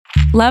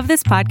Love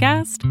this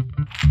podcast?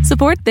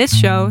 Support this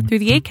show through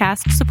the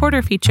Acast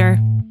supporter feature.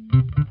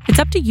 It's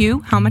up to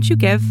you how much you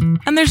give,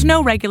 and there's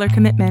no regular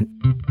commitment.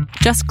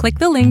 Just click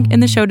the link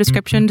in the show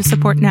description to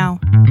support now.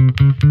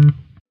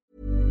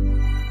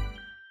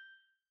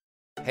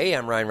 Hey,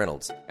 I'm Ryan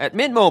Reynolds. At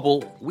Mint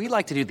Mobile, we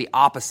like to do the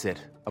opposite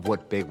of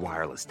what Big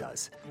Wireless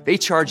does. They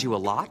charge you a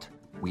lot,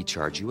 we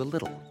charge you a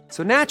little.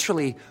 So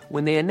naturally,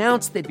 when they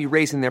announced they'd be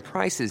raising their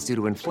prices due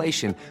to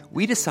inflation,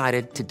 we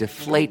decided to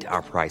deflate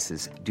our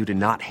prices due to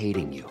not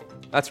hating you.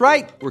 That's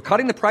right. We're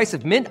cutting the price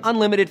of Mint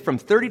Unlimited from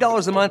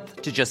 $30 a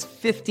month to just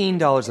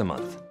 $15 a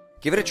month.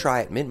 Give it a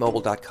try at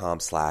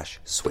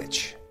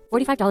mintmobile.com/switch.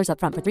 $45 up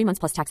front for 3 months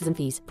plus taxes and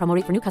fees. Promo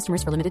rate for new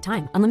customers for limited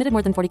time. Unlimited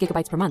more than 40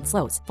 gigabytes per month.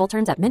 Slows full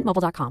terms at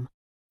mintmobile.com.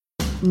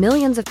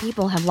 Millions of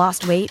people have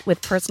lost weight with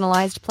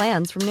personalized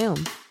plans from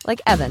Noom. Like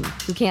Evan,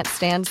 who can't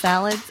stand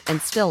salads and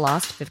still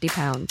lost 50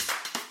 pounds.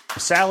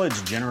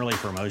 Salads generally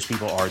for most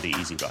people are the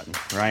easy button,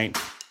 right?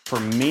 For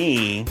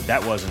me,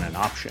 that wasn't an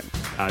option.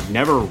 I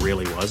never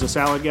really was a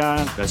salad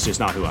guy. That's just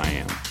not who I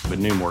am. But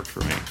Noom worked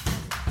for me.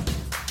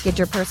 Get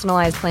your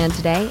personalized plan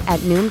today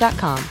at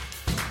Noom.com.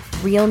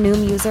 Real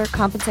Noom user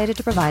compensated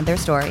to provide their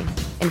story.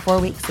 In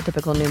 4 weeks, the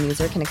typical Noom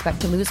user can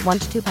expect to lose 1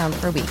 to 2 pounds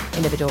per week.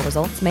 Individual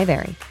results may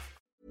vary.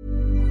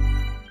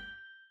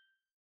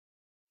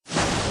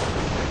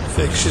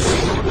 Fiction,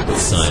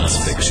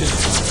 science fiction,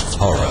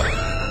 horror,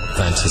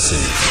 fantasy,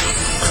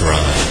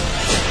 crime,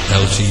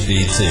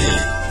 LGBT,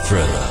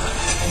 thriller.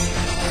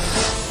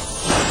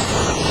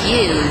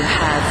 You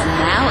have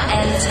now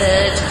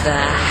entered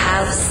the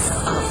House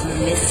of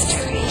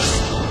Mystery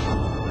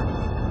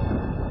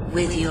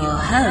with your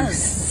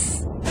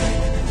hosts,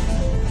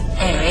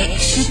 Eric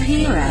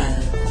Shapiro,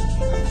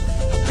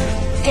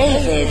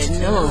 David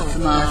North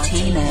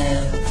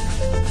Martino,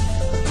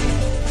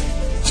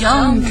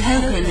 John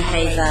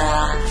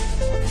Copenhaver,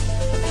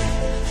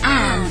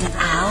 and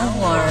Al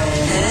Warren.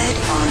 Heard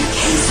on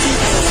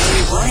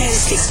KCAA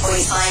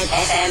 106.5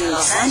 FM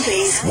Los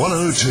Angeles,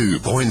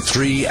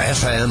 102.3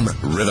 FM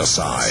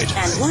Riverside,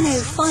 and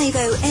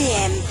 105.0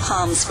 AM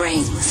Palm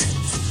Springs.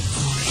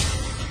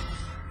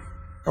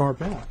 Are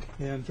back,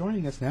 and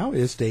joining us now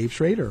is Dave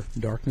Schrader,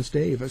 Darkness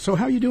Dave. So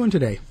how are you doing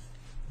today?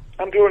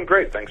 I'm doing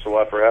great. Thanks a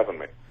lot for having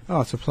me. Oh,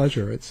 it's a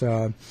pleasure. It's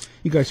you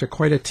guys are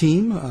quite a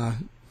team.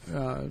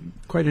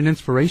 Quite an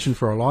inspiration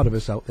for a lot of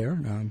us out there.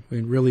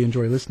 We really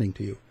enjoy listening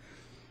to you.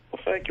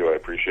 Well, thank you. I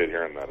appreciate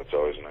hearing that. It's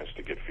always nice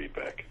to get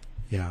feedback.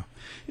 Yeah.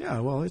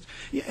 Well,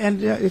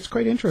 it's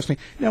quite interesting.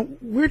 Now,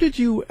 where did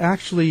you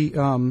actually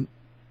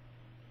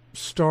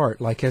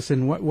start? Like, as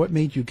in, what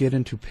made you get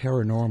into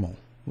paranormal?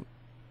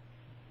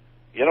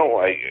 You know,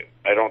 I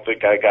don't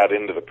think I got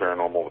into the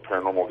paranormal. The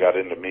paranormal got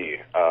into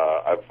me.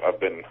 I've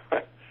been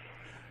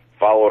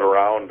followed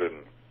around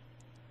and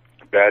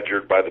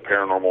badgered by the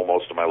paranormal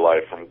most of my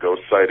life, from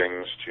ghost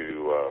sightings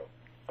to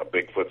a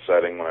Bigfoot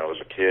sighting when I was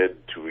a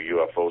kid to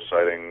UFO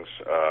sightings,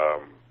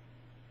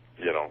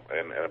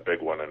 and a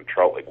big one in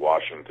Trout Lake,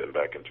 Washington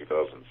back in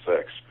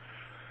 2006.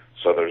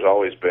 So there's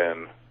always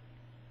been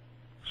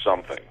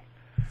something,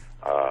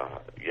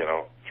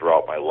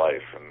 throughout my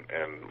life.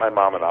 And my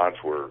mom and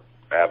aunts were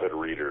avid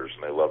readers,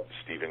 and they loved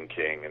Stephen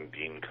King and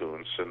Dean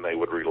Koontz, and they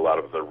would read a lot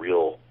of the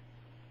real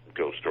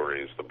ghost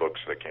stories, the books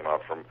that came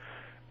out from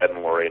Ed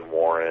and Lorraine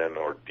Warren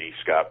or D.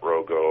 Scott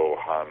Rogo,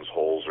 Hans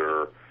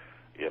Holzer.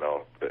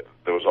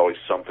 There was always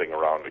something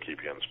around to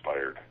keep you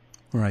inspired.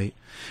 Right.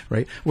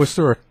 Was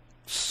there a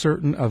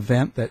certain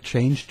event that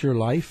changed your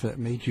life that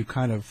made you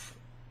kind of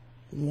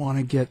want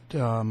to get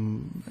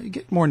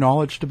more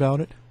knowledge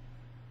about it?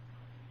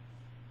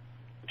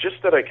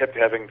 Just that I kept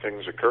having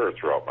things occur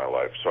throughout my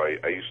life. So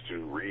I used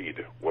to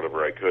read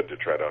whatever I could to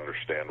try to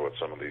understand what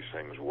some of these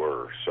things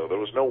were. So there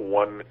was no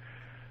one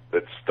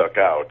that stuck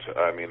out.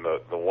 I mean,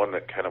 the one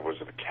that kind of was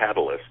the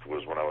catalyst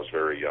was when I was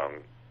very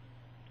young.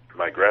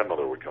 My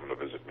grandmother would come to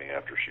visit me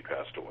after she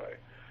passed away.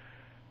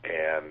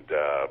 And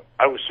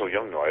I was so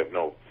young, though, I have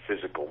no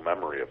physical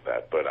memory of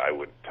that, but I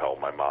would tell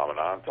my mom and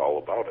aunt all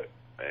about it.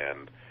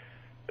 And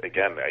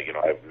again, I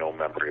have no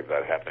memory of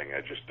that happening.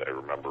 I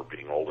remember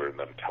being older and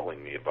them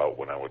telling me about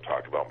when I would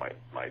talk about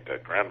my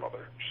dead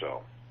grandmother.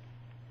 So.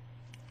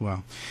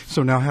 Wow.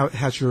 So now how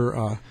has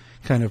your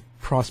kind of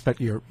prospect,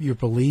 your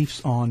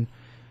beliefs on,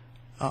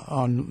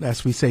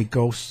 as we say,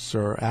 ghosts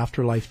or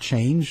afterlife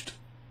changed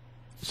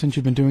since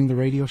you've been doing the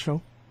radio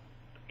show?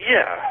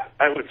 Yeah,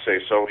 I would say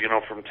so.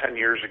 From 10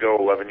 years ago,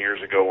 11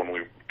 years ago, when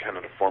we kind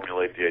of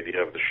formulate the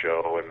idea of the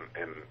show,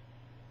 and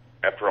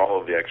after all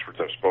of the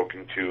experts I've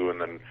spoken to, and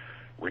then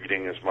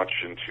reading as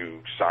much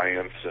into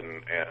science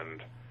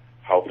and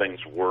how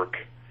things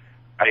work,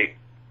 I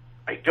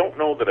don't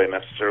know that I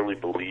necessarily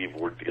believe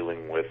we're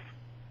dealing with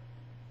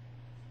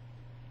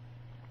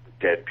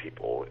dead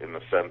people in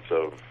the sense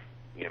of,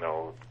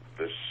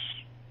 this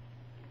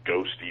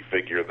ghosty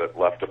figure that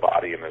left a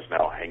body and is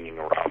now hanging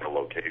around a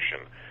location.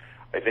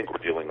 I think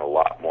we're dealing a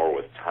lot more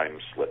with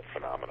time slip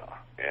phenomena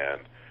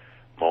and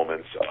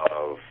moments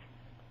of,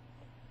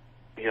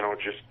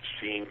 just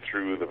seeing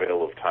through the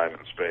veil of time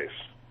and space.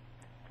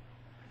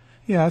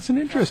 Yeah, it's an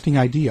interesting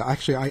idea.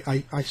 Actually,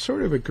 I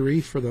sort of agree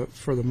for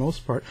the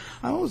most part.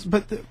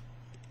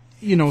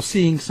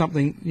 Seeing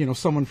something,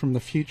 someone from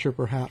the future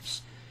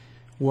perhaps,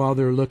 while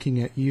they're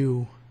looking at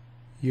you,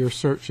 you're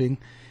searching,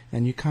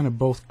 and you kind of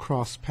both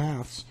cross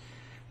paths.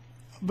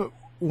 But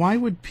why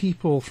would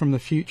people from the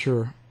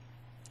future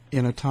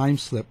in a time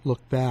slip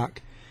look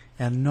back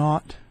and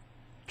not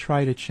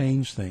try to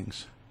change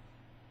things?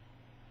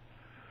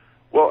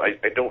 Well,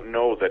 I don't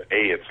know that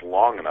A, it's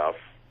long enough,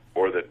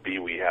 or that B,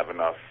 we have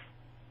enough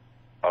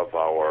of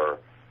our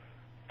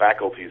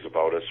faculties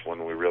about us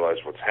when we realize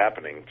what's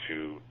happening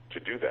to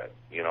do that.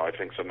 I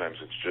think sometimes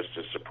it's just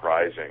as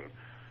surprising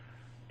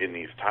in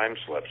these time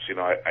slips.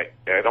 I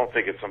don't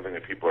think it's something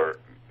that people are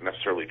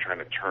necessarily trying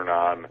to turn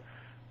on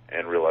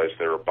and realize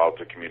they're about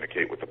to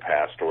communicate with the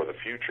past or the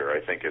future. I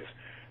think it's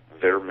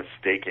they're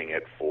mistaking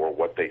it for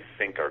what they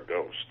think are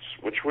ghosts,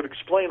 which would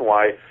explain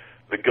why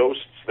the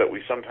ghosts that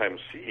we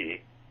sometimes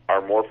see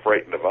are more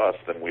frightened of us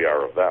than we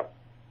are of them.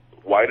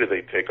 Why do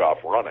they take off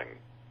running?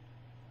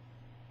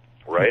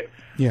 Right?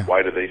 Yeah.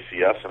 Why do they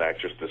see us and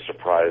act just as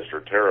surprised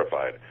or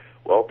terrified?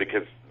 Well,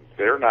 because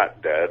they're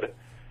not dead.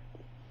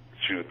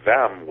 To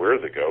them, we're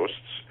the ghosts,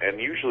 and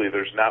usually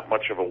there's not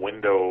much of a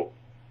window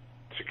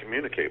to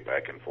communicate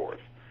back and forth,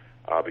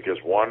 because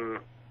one,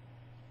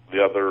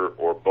 the other,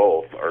 or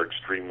both are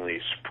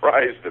extremely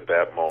surprised at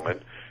that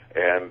moment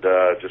and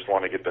just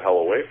want to get the hell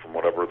away from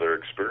whatever they're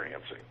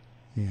experiencing.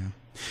 Yeah.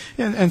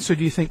 And so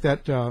do you think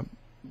that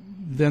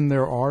then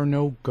there are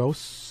no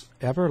ghosts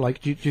ever?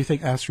 Like, do you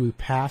think as we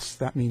pass,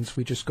 that means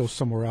we just go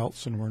somewhere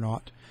else and we're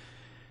not?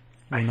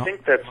 I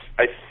think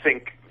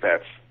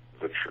that's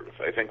the truth.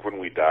 I think when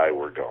we die,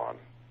 we're gone,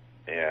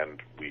 and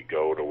we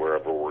go to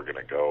wherever we're going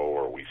to go,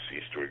 or we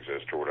cease to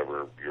exist, or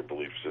whatever your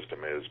belief system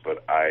is.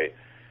 But I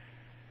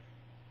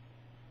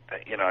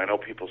know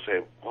people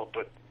say, well,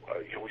 but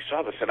we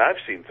saw this, and I've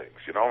seen things.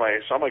 I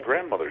saw my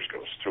grandmother's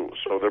ghost too.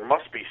 So there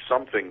must be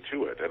something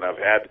to it. And I've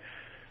had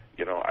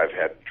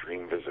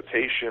dream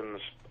visitations.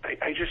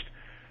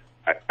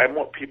 I'm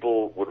what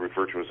people would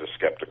refer to as a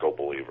skeptical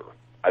believer.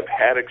 I've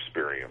had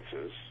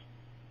experiences,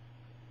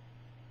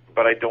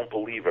 but I don't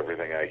believe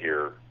everything I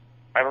hear.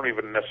 I don't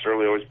even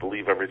necessarily always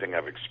believe everything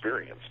I've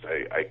experienced.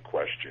 I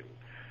question.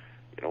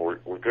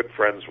 We're good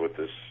friends with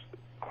this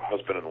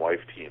husband and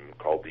wife team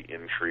called the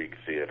Intrigue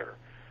Theater,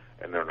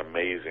 and they're an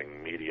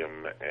amazing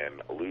medium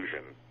and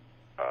illusion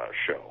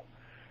show.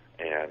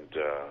 And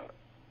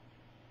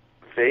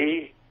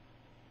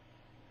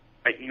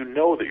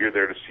that you're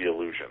there to see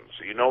illusions.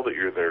 You know that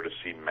you're there to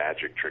see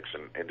magic tricks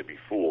and to be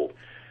fooled.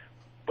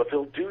 But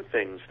they'll do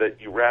things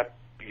that you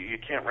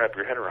can't wrap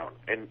your head around.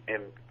 And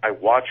I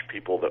watch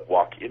people that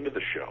walk into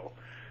the show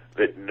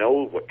that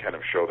know what kind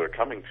of show they're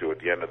coming to. At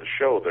the end of the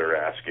show, they're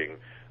asking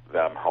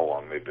them how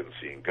long they've been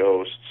seeing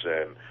ghosts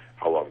and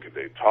how long did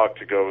they talk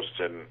to ghosts.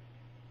 And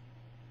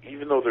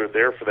even though they're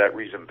there for that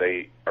reason,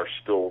 they are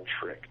still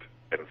tricked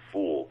and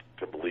fooled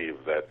to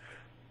believe that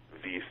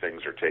these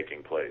things are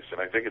taking place.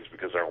 And I think it's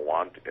because our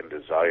want and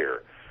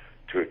desire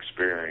to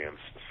experience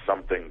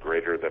something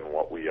greater than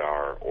what we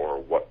are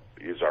or what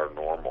is our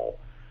normal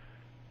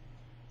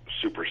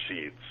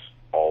supersedes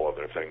all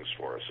other things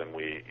for us. And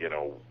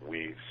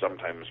we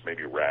sometimes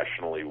maybe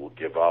rationally will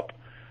give up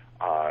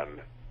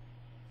on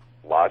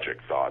logic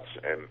thoughts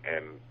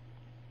and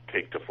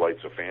take to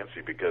flights of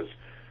fancy because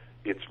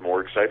it's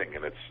more exciting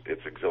and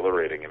it's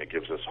exhilarating and it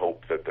gives us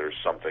hope that there's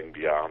something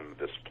beyond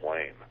this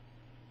plane.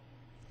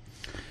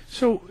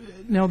 So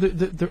now,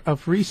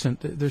 of recent,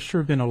 there's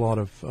sure been a lot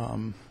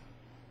of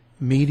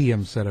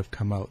mediums that have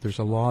come out. There's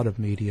a lot of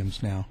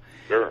mediums now.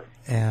 Sure.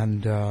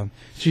 And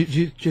do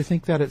you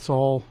think that it's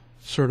all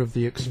sort of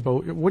the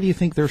exposure? What do you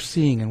think they're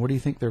seeing, and what do you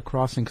think they're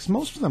crossing? Because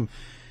most of them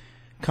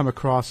come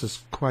across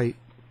as quite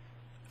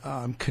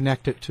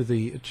connected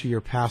to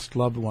your past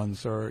loved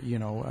ones, or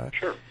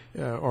sure.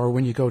 Or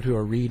when you go to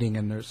a reading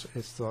and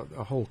it's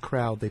a whole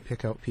crowd, they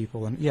pick out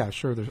people, and I'm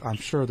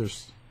sure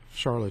there's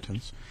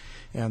charlatans.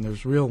 And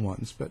there's real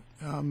ones, but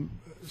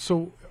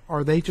so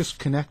are they just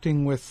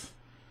connecting with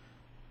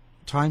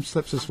time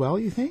slips as well,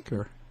 you think,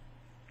 or?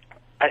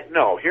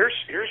 No.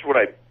 Here's what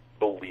I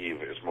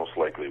believe is most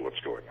likely what's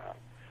going on.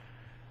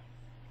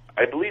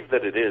 I believe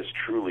that it is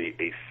truly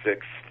a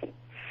sixth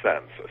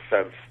sense, a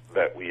sense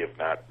that we have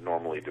not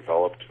normally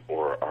developed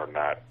or are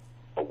not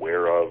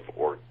aware of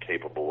or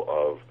capable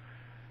of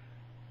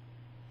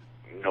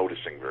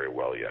noticing very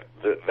well yet.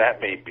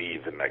 That may be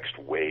the next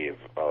wave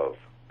of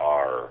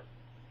our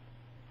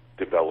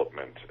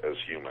development as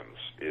humans.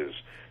 Is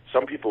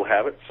some people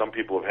have it, some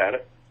people have had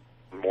it,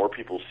 more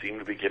people seem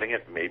to be getting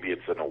it. Maybe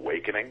it's an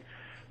awakening,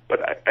 but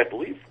I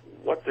believe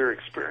what they're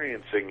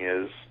experiencing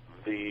is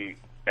the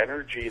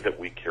energy that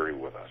we carry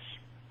with us.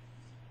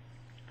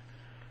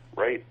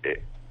 Right?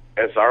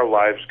 As our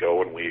lives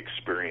go and we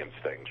experience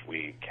things,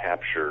 we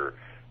capture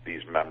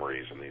these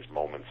memories and these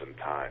moments in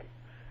time,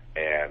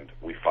 and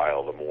we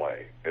file them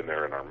away. And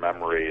they're in our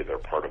memory, they're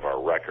part of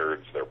our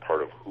records, they're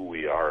part of who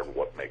we are and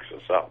what makes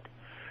us up.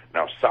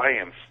 Now,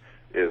 science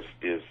is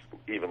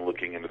even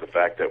looking into the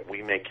fact that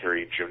we may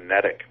carry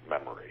genetic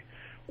memory,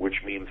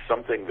 which means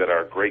something that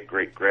our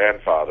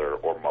great-great-grandfather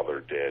or mother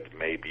did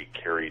may be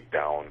carried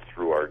down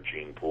through our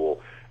gene pool,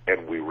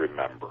 and we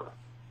remember.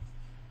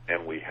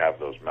 And we have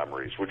those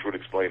memories, which would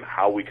explain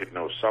how we could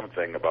know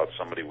something about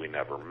somebody we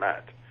never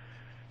met,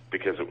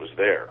 because it was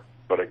there.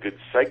 But a good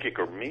psychic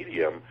or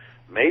medium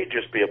may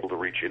just be able to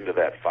reach into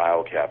that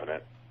file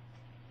cabinet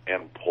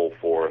and pull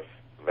forth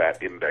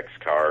that index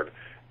card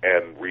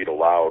and read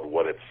aloud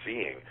what it's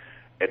seeing,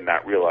 and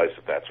not realize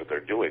that that's what they're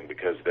doing,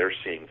 because they're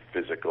seeing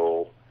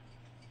physical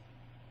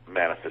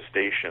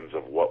manifestations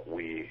of what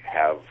we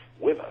have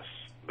with us.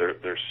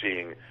 They're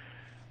seeing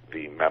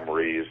the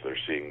memories, they're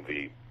seeing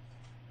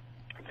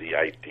the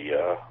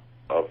idea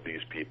of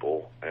these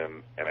people,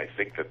 and I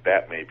think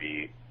that may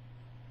be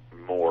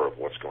more of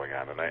what's going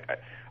on. And I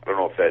don't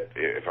know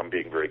if I'm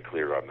being very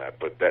clear on that,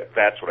 but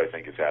that's what I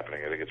think is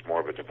happening. I think it's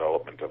more of a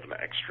development of an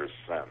extra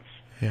sense.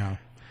 Yeah.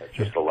 That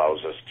just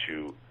allows us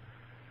to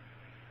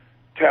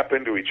tap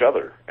into each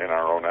other and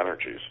our own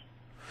energies.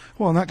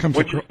 Well, and that comes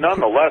which is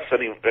nonetheless, I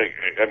mean,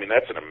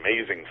 that's an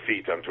amazing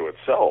feat unto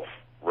itself,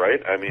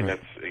 right? I mean,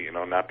 It's,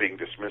 not being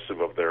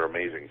dismissive of their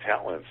amazing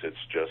talents.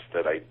 It's just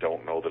that I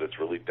don't know that it's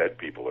really dead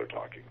people they're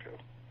talking to.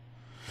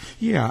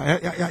 Yeah,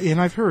 and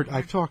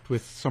I've talked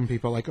with some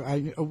people, like,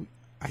 I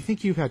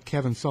think you've had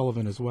Kevin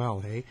Sullivan as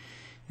well, hey?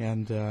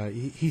 And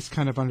he's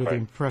kind of under the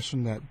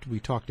impression that we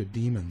talk to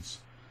demons,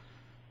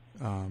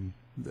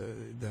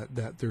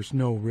 that there's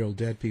no real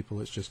dead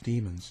people, it's just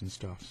demons and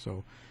stuff.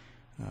 So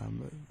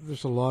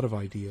there's a lot of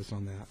ideas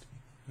on that.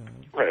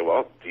 Right,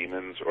 well,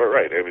 demons,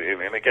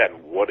 and again,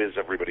 what is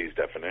everybody's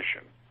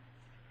definition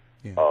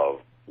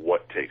of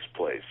what takes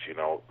place?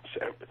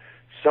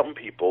 Some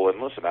people,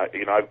 and listen,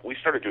 we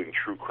started doing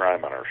true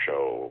crime on our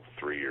show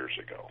 3 years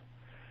ago,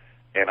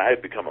 and I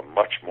had become a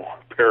much more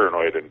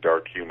paranoid and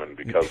dark human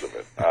because of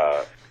it.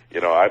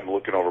 I'm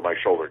looking over my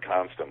shoulder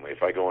constantly.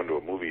 If I go into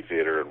a movie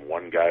theater and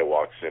one guy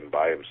walks in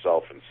by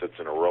himself and sits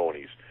in a row and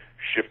he's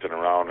shifting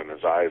around and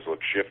his eyes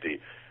look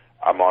shifty,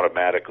 I'm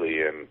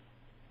automatically in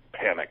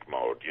panic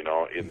mode,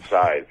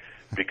 inside,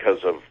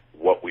 because of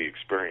what we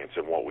experience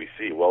and what we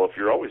see. Well, if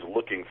you're always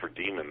looking for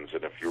demons,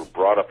 and if you're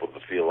brought up with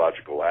the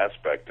theological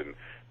aspect and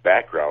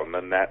background,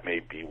 then that may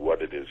be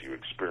what it is you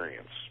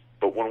experience.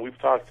 But when we've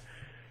talked,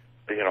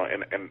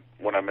 and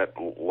when I'm at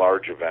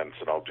large events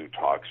and I'll do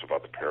talks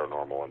about the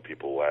paranormal, and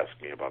people will ask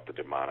me about the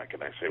demonic,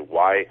 and I say,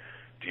 why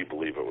do you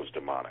believe it was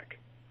demonic?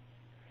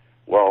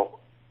 Well,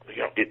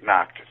 it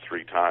knocked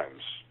 3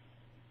 times.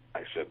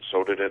 I said,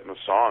 so did it in the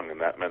song,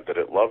 and that meant that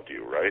it loved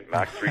you, right?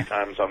 Knock 3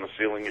 times on the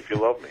ceiling if you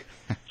love me.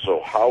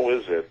 So how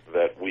is it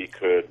that we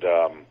could,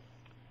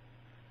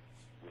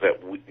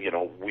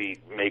 we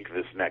make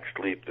this next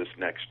leap, this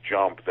next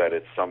jump, that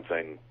it's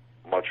something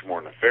much more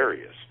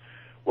nefarious?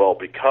 Well,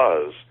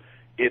 because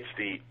it's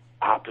the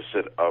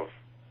opposite of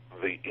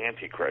the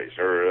Antichrist,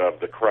 or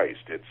of the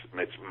Christ. It's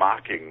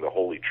mocking the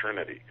Holy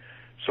Trinity.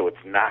 So it's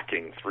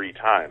knocking 3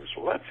 times.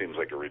 Well, that seems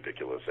like a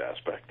ridiculous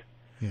aspect.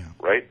 Yeah.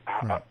 Right?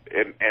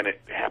 And it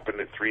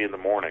happened at 3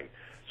 a.m.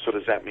 So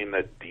does that mean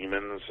that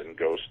demons and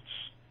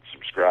ghosts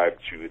subscribe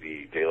to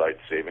the daylight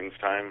savings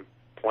time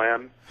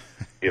plan?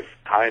 If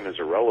time is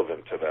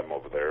irrelevant to them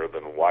over there,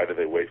 then why do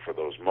they wait for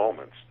those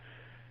moments?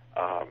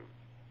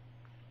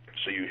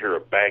 So you hear a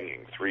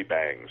banging, 3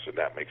 bangs, and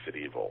that makes it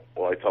evil.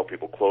 Well, I tell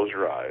people, close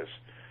your eyes.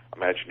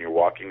 Imagine you're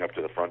walking up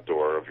to the front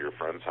door of your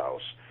friend's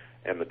house,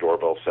 and the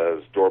doorbell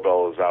says,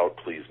 doorbell is out,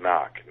 please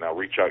knock. Now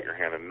reach out your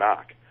hand and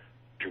knock.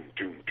 Doom,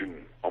 doom,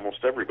 doom.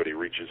 Almost everybody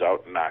reaches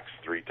out and knocks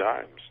 3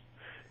 times.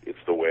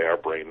 It's the way our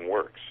brain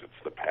works.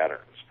 It's the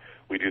patterns.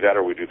 We do that,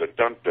 or we do the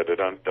dun, dun, dun,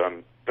 dun,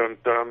 dun, dun,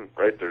 dun,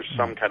 right? There's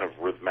some kind of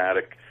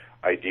rhythmic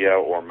idea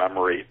or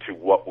memory to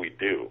what we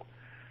do.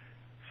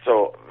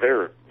 So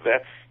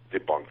that's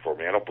debunked for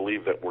me. I don't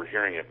believe that we're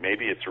hearing it.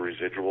 Maybe it's a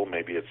residual.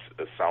 Maybe it's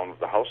a sound of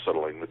the house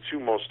settling. The 2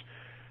 most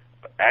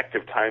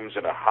active times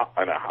in a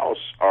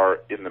house are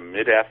in the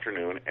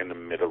mid-afternoon and the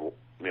middle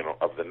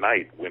of the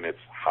night, when it's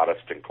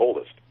hottest and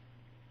coldest,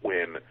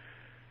 when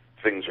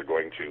things are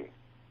going to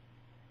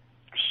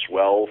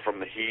swell from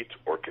the heat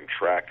or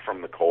contract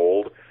from the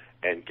cold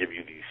and give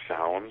you these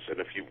sounds. And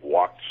if you've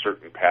walked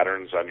certain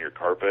patterns on your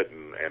carpet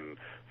and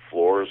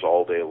floors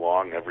all day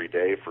long, every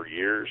day for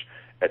years,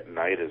 at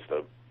night as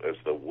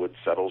the wood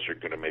settles, you're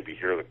going to maybe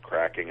hear the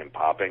cracking and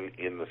popping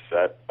in the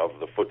set of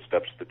the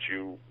footsteps that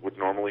you would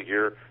normally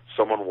hear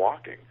someone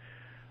walking.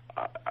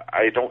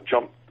 I don't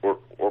jump or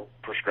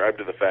prescribe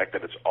to the fact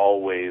that it's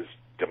always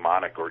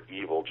demonic or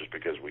evil just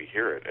because we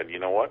hear it. And you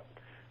know what?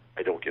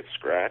 I don't get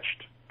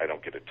scratched. I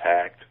don't get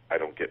attacked. I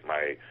don't get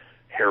my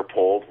hair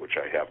pulled, which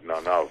I have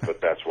none of,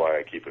 but that's why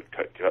I keep it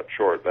cut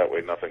short. That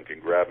way nothing can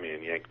grab me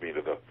and yank me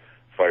to the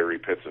fiery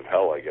pits of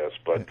hell, I guess.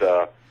 But,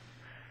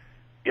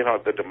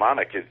 the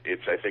demonic,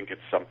 I think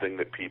it's something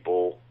that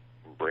people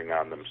bring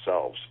on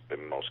themselves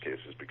in most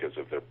cases because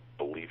of their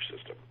belief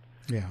system.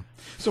 Yeah.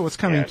 So it's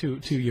coming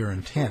to your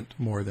intent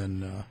more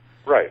than...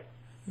 right.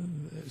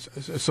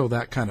 So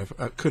that kind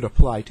of could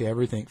apply to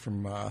everything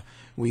from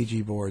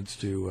Ouija boards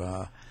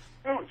to...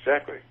 Oh,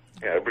 exactly.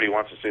 Yeah, everybody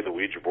wants to say the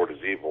Ouija board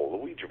is evil. The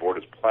Ouija board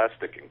is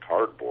plastic and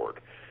cardboard.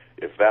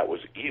 if that was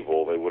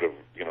evil, they would have,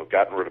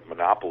 gotten rid of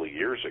Monopoly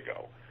years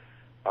ago.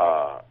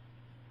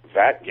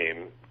 That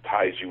game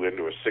ties you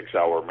into a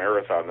 6-hour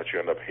marathon that you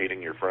end up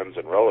hating your friends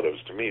and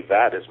relatives. To me,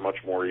 that is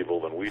much more evil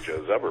than Ouija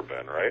has ever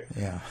been, right?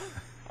 Yeah.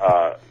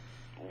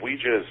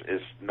 Ouija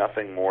is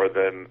nothing more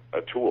than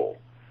a tool,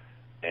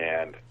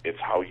 and it's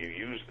how you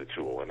use the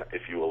tool. And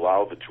if you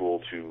allow the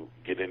tool to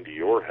get into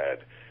your head,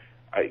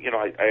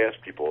 I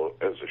ask people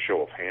as a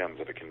show of hands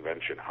at a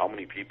convention, how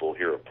many people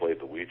here have played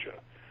the Ouija?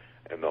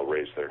 And they'll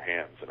raise their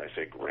hands, and I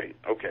say, great.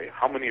 Okay,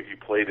 how many of you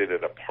played it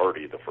at a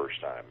party the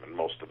first time? And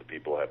most of the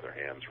people have their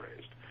hands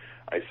raised.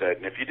 I said,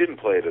 and if you didn't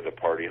play it at a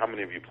party, how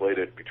many of you played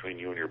it between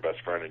you and your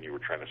best friend, and you were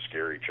trying to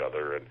scare each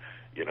other, and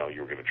you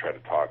were going to try to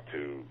talk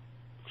to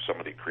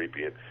somebody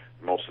creepy? And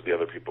most of the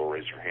other people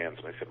raised their hands,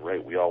 and I said,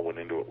 right, we all went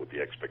into it with the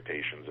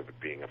expectations of it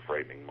being a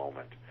frightening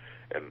moment.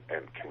 And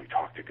can we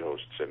talk to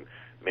ghosts? And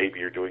maybe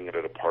you're doing it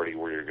at a party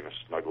where you're going to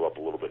snuggle up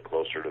a little bit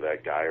closer to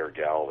that guy or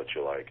gal that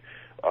you like.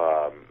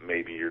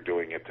 Maybe you're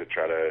doing it to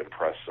try to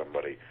impress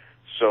somebody.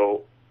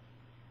 So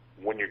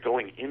when you're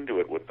going into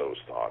it with those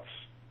thoughts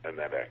and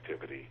that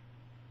activity,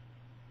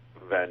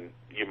 then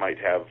you might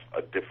have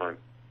a different,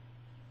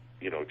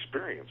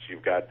 experience.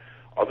 You've got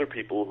other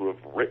people who have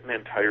written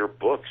entire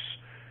books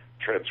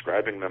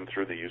transcribing them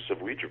through the use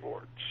of Ouija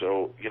board.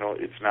 So,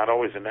 it's not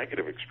always a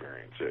negative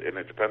experience, and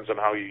it depends on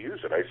how you use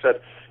it. I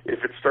said,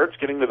 if it starts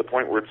getting to the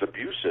point where it's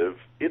abusive,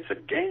 it's a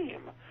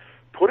game.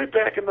 Put it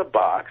back in the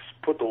box,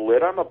 put the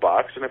lid on the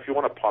box, and if you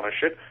want to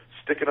punish it,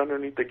 stick it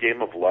underneath the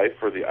game of life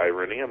for the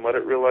irony and let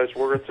it realize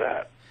where it's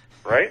at,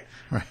 right?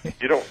 Right.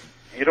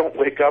 You don't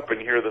wake up and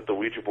hear that the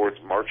Ouija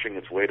board's marching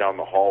its way down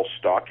the hall,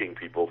 stalking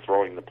people,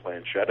 throwing the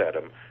planchette at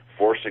them,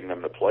 forcing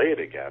them to play it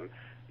again.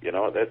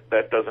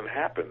 That doesn't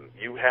happen.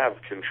 You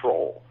have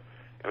control.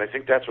 And I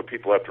think that's what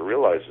people have to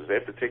realize is they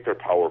have to take their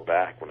power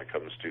back when it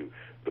comes to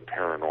the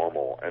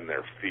paranormal and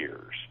their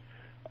fears.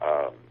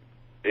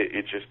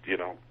 It just,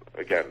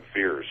 again,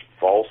 fears,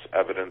 false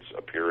evidence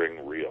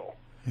appearing real,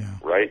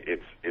 right?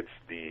 It's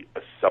the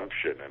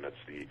assumption and it's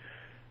the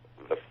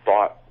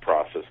thought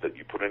process that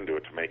you put into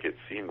it to make it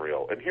seem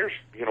real. And here's,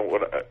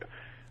 what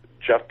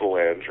Jeff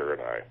Belanger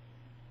and I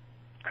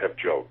have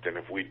joked, and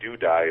if we do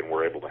die and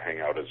we're able to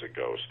hang out as a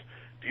ghost,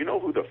 do you know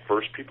who the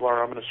first people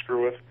are I'm going to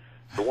screw with?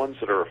 The ones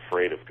that are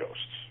afraid of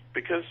ghosts.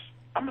 Because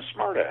I'm a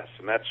smartass,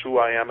 and that's who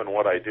I am and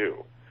what I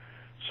do.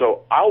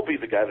 So I'll be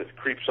the guy that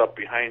creeps up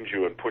behind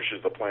you and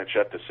pushes the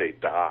planchette to say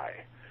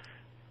die.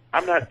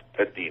 I'm not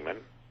a demon,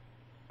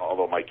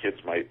 although my kids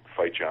might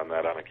fight you on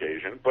that on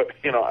occasion. But,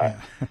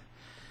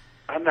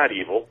 I'm not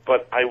evil,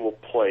 but I will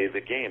play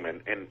the game.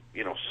 And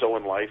so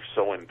in life,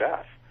 so in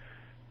death,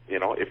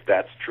 if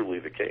that's truly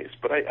the case.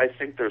 But I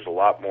think there's a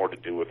lot more to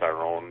do with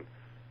our own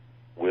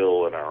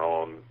will and our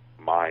own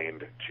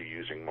mind to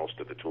using most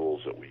of the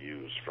tools that we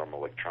use, from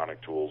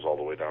electronic tools all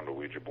the way down to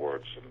Ouija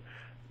boards and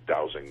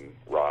dowsing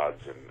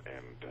rods and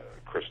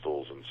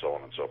crystals and so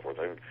on and so forth.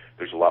 I mean,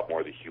 there's a lot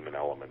more of the human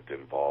element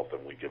involved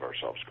than we give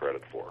ourselves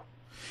credit for.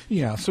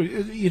 Yeah, so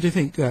you do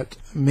think that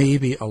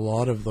maybe a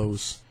lot of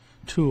those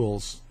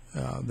tools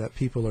that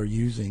people are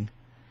using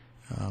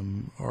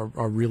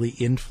are really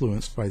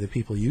influenced by the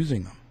people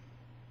using them.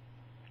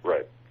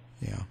 Right.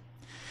 Yeah.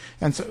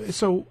 And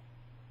so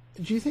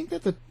do you think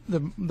that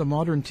the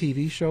modern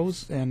TV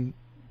shows and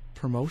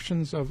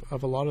promotions of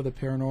a lot of the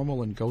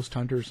paranormal and ghost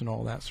hunters and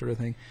all that sort of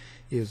thing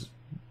is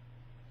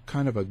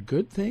kind of a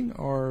good thing,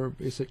 or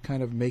is it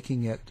kind of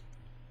making it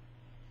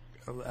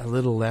a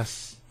little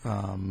less,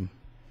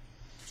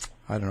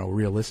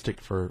 realistic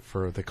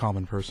for the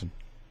common person?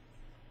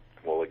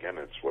 Well, again,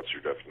 it's what's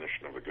your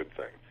definition of a good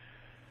thing?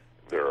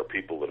 There are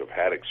people that have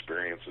had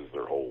experiences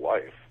their whole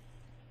life,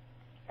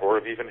 or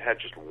have even had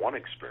just one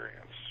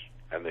experience,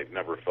 and they've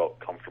never felt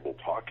comfortable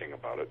talking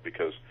about it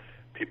because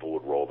people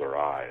would roll their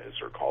eyes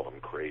or call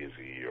them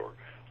crazy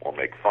or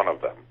make fun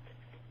of them.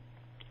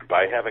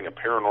 By having a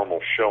paranormal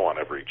show on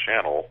every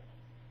channel,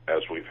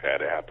 as we've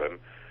had happen,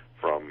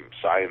 from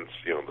science,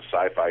 the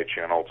Sci-Fi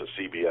Channel to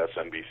CBS,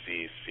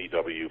 NBC,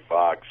 CW,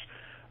 Fox,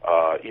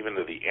 even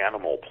to the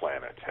Animal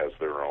Planet has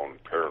their own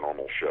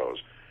paranormal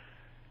shows.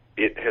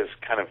 It has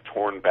kind of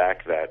torn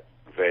back that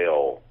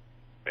veil,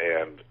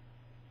 and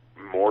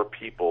more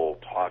people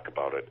talk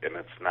about it, and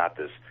it's not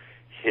this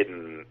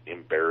hidden,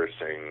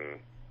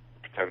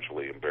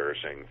 potentially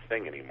embarrassing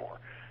thing anymore.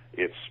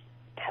 It's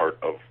part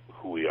of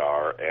who we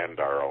are and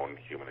our own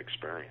human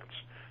experience.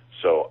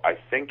 So I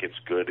think it's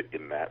good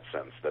in that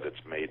sense that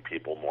it's made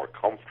people more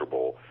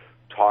comfortable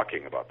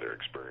talking about their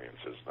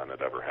experiences than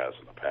it ever has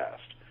in the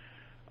past.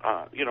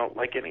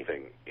 Like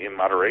anything, in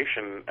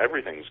moderation,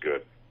 everything's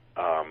good.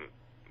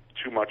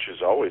 Too much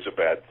is always a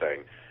bad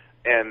thing.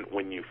 And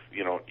when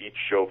each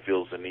show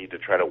feels the need to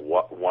try to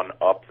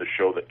one-up the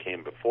show that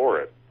came before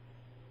it,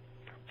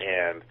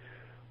 and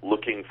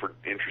looking for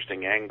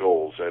interesting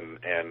angles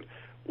and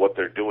what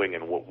they're doing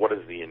and what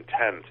is the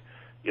intent.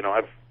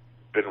 I've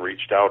been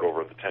reached out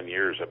over the 10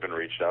 years. I've been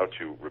reached out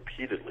to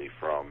repeatedly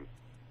from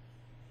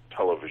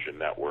television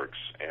networks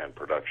and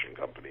production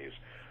companies,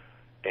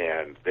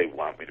 and they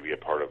want me to be a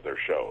part of their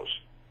shows.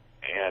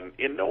 And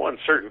in no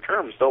uncertain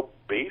terms, they'll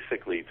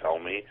basically tell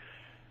me,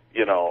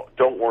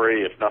 don't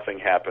worry, if nothing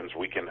happens,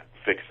 we can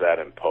fix that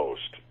in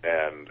post.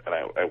 And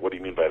what do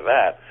you mean by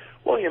that?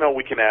 Well,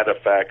 we can add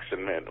effects.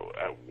 And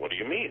what do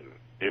you mean?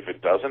 If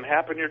it doesn't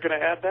happen, you're going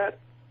to add that?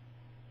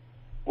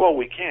 Well,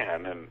 we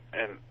can,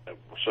 and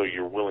so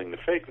you're willing to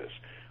fake this.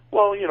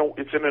 Well,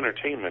 it's an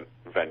entertainment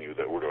venue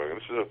that we're doing.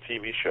 This is a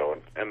TV show,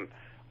 and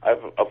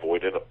I've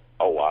avoided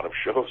a lot of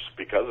shows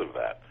because of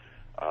that.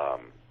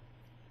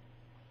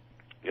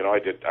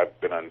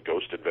 I've been on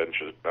Ghost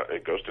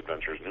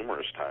Adventures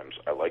numerous times.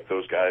 I like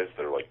those guys.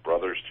 They're like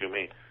brothers to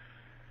me.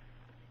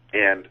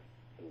 And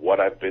what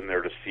I've been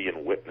there to see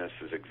and witness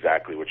is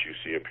exactly what you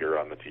see appear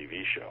on the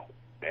TV show.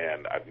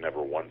 And I've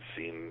never once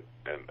seen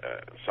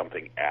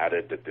something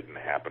added that didn't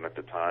happen at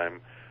the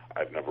time.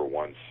 I've never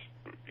once,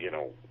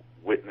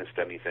 witnessed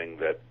anything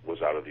that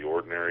was out of the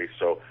ordinary.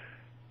 So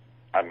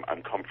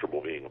I'm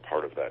comfortable being a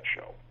part of that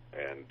show.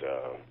 And,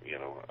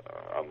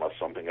 unless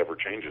something ever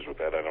changes with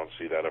that, I don't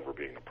see that ever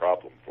being a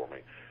problem for me.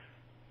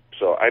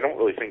 So I don't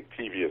really think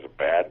TV is a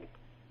bad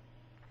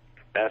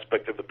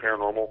aspect of the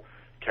paranormal.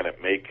 Can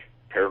it make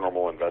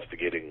paranormal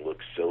investigating look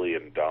silly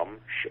and dumb?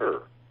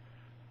 Sure.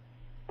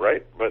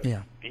 Right? But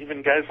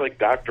even guys like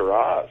Dr.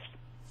 Oz,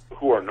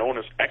 who are known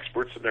as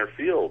experts in their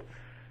field,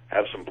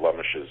 have some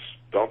blemishes,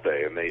 don't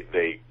they? And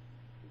they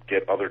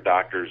get other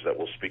doctors that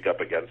will speak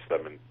up against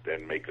them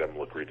and make them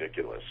look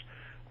ridiculous.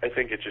 I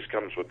think it just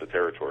comes with the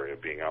territory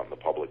of being out in the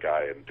public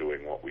eye and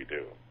doing what we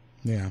do.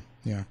 Yeah.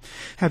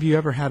 Have you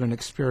ever had an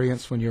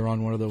experience when you're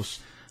on one of those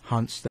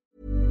hunts?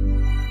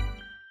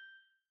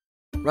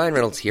 Ryan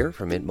Reynolds here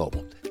from Mint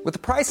Mobile. With the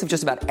price of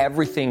just about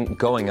everything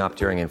going up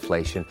during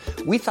inflation,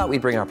 we thought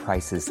we'd bring our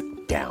prices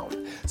down.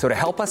 So to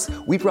help us,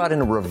 we brought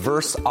in a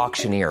reverse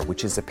auctioneer,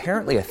 which is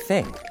apparently a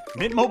thing.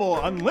 Mint Mobile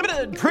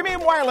Unlimited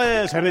Premium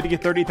Wireless. How to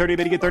get 30, 30,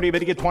 bit to get 30, bit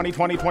to get 20,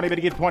 20, 20, bit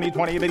to get 20,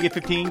 20, bit to get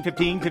 15,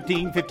 15,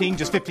 15, 15,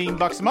 just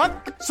 $15 a month?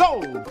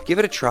 Sold! Give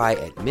it a try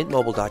at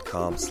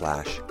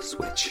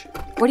mintmobile.com/switch.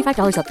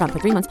 $45 up front for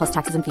 3 months plus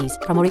taxes and fees.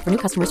 Promo rate for new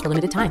customers for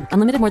limited time.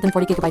 Unlimited more than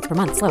 40 gigabytes per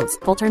month. Slows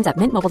full terms at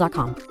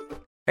mintmobile.com.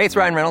 Hey, it's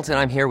Ryan Reynolds, and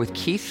I'm here with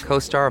Keith,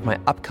 co-star of my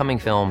upcoming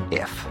film,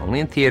 If,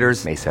 only in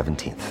theaters May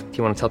 17th. Do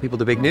you want to tell people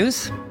the big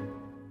news?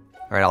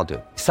 All right, I'll do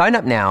it. Sign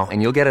up now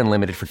and you'll get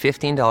unlimited for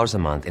 $15 a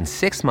month and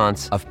 6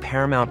 months of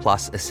Paramount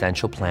Plus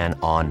Essential Plan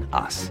on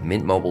us.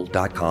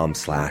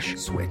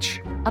 mintmobile.com/switch.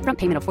 Upfront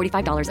payment of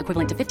 $45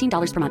 equivalent to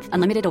 $15 per month.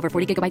 Unlimited over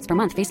 40 gigabytes per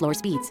month. Face lower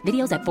speeds.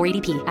 Videos at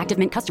 480p. Active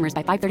Mint customers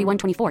by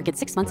 531.24 get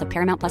 6 months of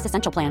Paramount Plus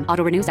Essential Plan.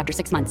 Auto renews after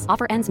 6 months.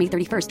 Offer ends May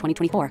 31st,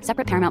 2024.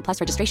 Separate Paramount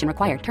Plus registration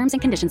required. Terms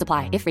and conditions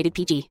apply if rated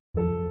PG.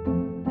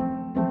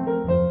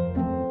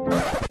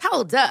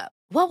 Hold up.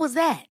 What was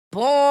that?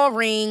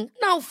 Boring.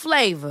 No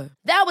flavor.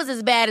 That was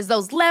as bad as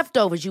those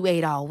leftovers you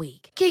ate all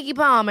week. Keke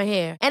Palmer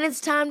here, and it's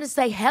time to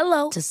say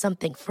hello to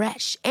something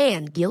fresh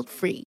and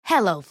guilt-free.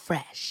 Hello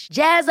Fresh.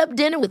 Jazz up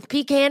dinner with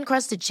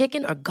pecan-crusted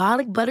chicken or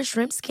garlic butter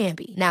shrimp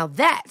scampi. Now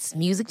that's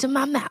music to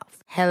my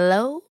mouth.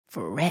 Hello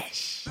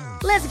Fresh.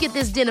 Let's get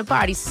this dinner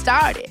party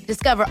started.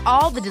 Discover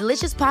all the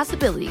delicious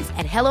possibilities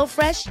at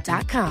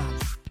HelloFresh.com.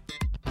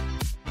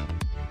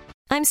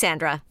 I'm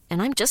Sandra,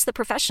 and I'm just the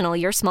professional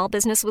your small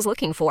business was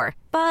looking for.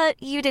 But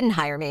you didn't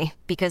hire me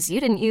because you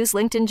didn't use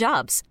LinkedIn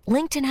Jobs.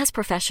 LinkedIn has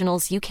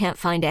professionals you can't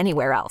find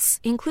anywhere else,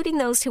 including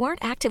those who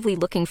aren't actively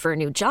looking for a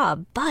new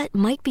job, but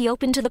might be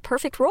open to the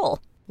perfect role,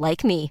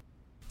 like me.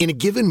 In a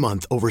given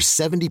month, over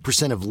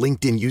 70% of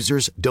LinkedIn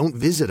users don't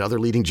visit other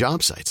leading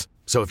job sites.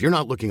 So if you're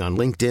not looking on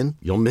LinkedIn,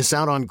 you'll miss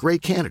out on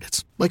great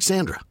candidates like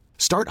Sandra.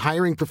 Start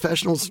hiring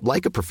professionals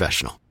like a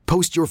professional.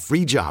 Post your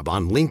free job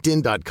on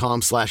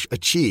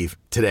linkedin.com/achieve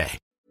today.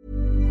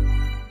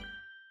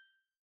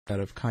 That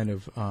have kind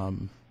of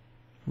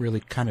really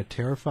kind of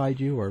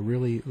terrified you or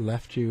really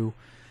left you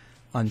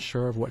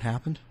unsure of what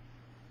happened?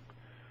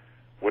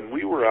 When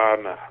we were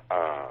on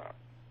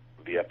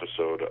the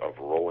episode of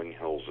Rolling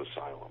Hills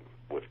Asylum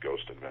with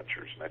Ghost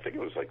Adventures, and I think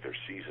it was like their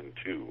season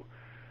 2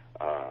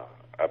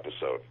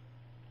 episode,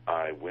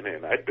 I went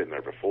in. I'd been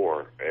there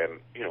before, and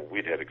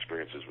we'd had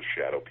experiences with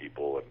shadow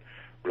people and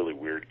really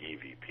weird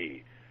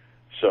EVP.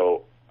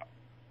 So,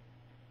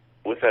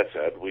 with that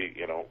said,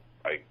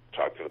 I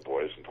talked to the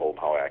boys and told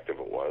them how active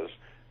it was,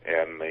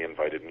 and they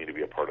invited me to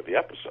be a part of the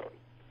episode.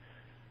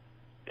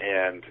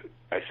 And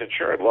I said,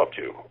 sure, I'd love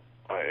to.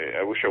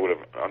 I wish I would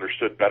have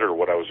understood better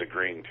what I was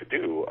agreeing to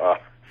do.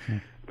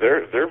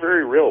 They're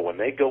very real. When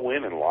they go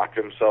in and lock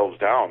themselves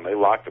down, they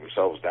lock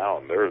themselves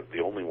down. They're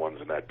the only ones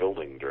in that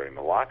building during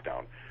the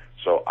lockdown.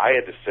 So I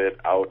had to sit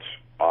out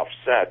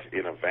offset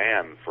in a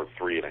van for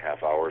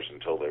 3.5 hours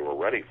until they were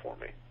ready for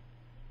me.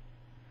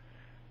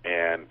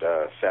 And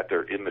sat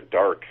there in the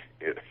dark,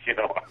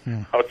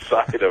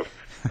 outside of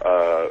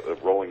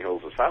Rolling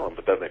Hills Asylum.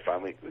 But then they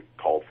finally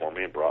called for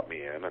me and brought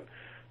me in. And,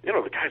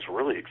 the guys were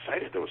really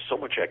excited. There was so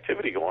much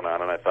activity going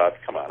on. And I thought,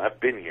 come on,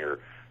 I've been here.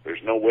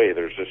 There's no way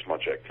there's this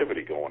much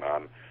activity going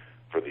on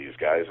for these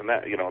guys. And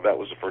that, that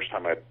was the first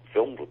time I'd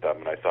filmed with them.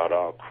 And I thought,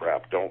 oh,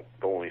 crap, don't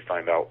let me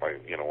find out one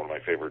of my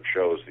favorite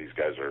shows, these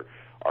guys are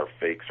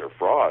fakes or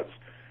frauds.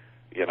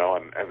 you know,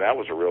 and that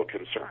was a real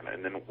concern.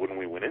 And then when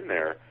we went in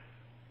there,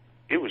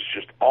 it was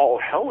just all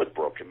hell had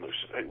broken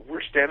loose.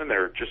 We're standing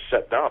there just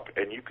setting up,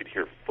 and you could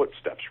hear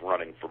footsteps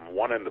running from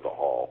one end of the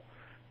hall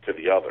to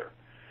the other.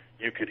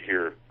 You could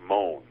hear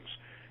moans.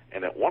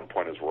 And at one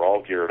point, as we're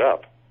all geared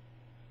up,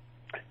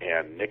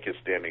 and Nick is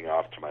standing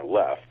off to my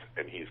left,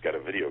 and he's got a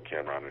video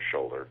camera on his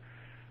shoulder,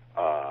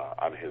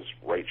 on his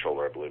right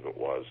shoulder, I believe it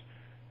was.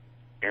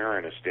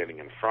 Aaron is standing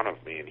in front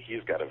of me, and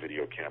he's got a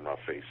video camera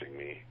facing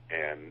me,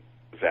 and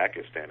Zach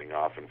is standing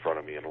off in front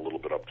of me and a little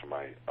bit up to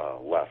my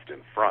left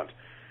in front.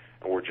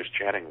 And we're just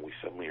chatting, and we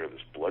suddenly hear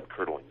this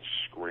blood-curdling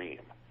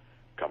scream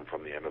come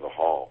from the end of the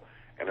hall.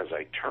 And as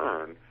I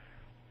turn,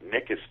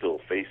 Nick is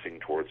still facing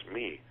towards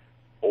me.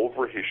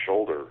 Over his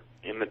shoulder,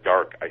 in the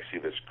dark, I see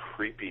this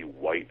creepy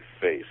white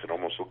face. It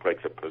almost looked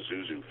like the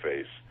Pazuzu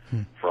face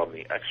from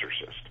The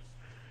Exorcist.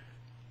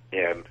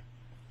 And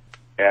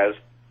as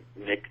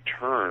Nick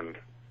turned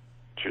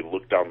to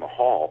look down the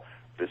hall,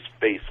 this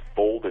face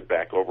folded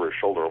back over his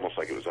shoulder almost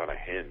like it was on a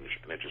hinge,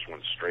 and it just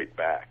went straight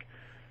back.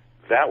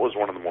 That was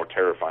one of the more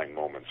terrifying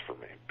moments for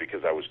me,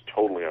 because I was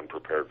totally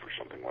unprepared for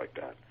something like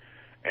that.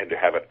 And to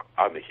have it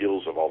on the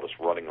heels of all this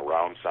running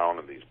around sound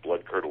and these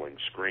blood-curdling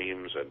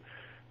screams and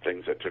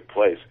things that took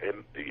place.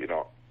 And, you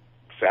know,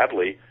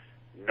 sadly,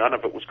 none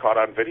of it was caught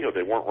on video.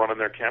 They weren't running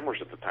their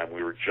cameras at the time.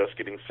 We were just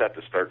getting set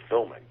to start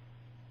filming.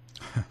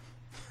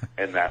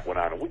 And that went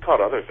on. And we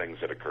caught other things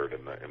that occurred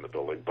in the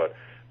building, but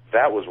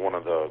that was one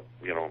of the,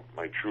 you know,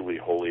 my truly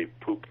holy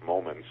poop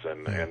moments,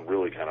 and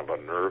really kind of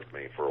unnerved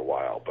me for a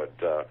while.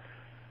 But,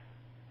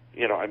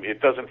 you know, I mean,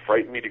 it doesn't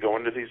frighten me to go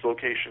into these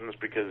locations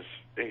because,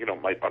 you know,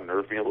 it might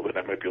unnerve me a little bit.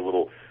 I might be a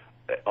little,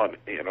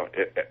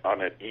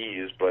 on at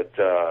ease, but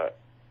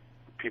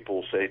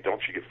people say,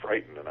 don't you get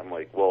frightened? And I'm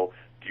like, well,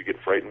 do you get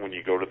frightened when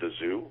you go to the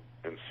zoo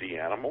and see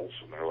animals?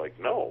 And they're like,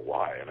 no,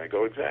 why? And I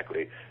go,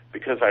 exactly,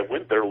 because I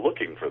went there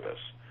looking for this.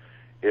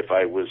 If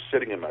I was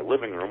sitting in my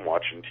living room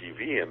watching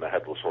TV and the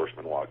Headless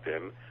Horseman walked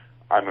in,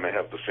 I'm going to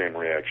have the same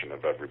reaction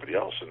of everybody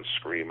else and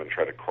scream and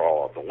try to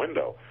crawl out the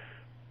window.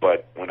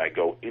 But when I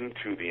go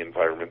into the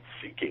environment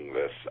seeking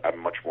this, I'm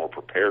much more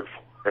prepared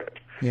for it.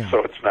 Yeah.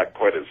 So it's not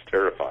quite as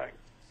terrifying.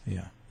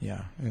 Yeah.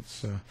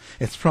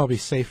 It's probably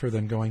safer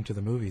than going to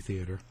the movie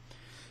theater.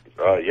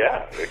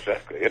 Yeah,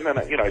 exactly. And then,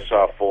 you know, I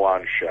saw a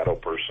full-on shadow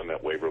person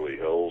at Waverly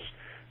Hills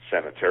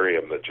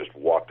Sanitarium that just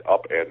walked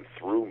up and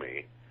through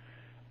me.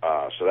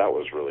 So that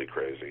was really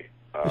crazy.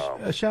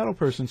 A shadow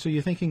person, so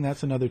you're thinking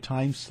that's another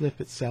time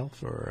slip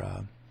itself, or...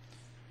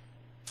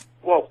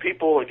 Well,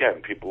 people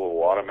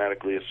will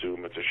automatically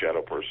assume it's a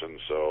shadow person,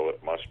 so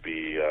it must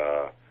be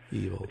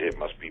evil. It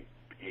must be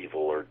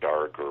evil or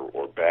dark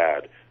or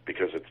bad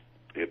because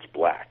it's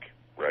black,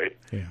 right?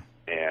 Yeah.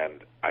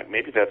 And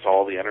maybe that's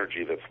all the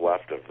energy that's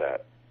left of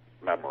that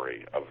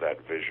memory, of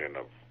that vision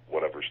of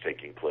whatever's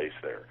taking place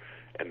there,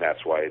 and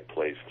that's why it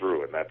plays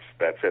through. And that's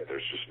it.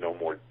 There's just no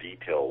more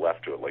detail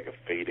left to it, like a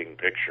fading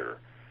picture,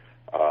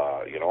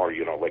 or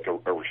like a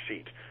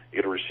receipt. You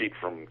get a receipt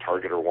from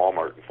Target or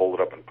Walmart and fold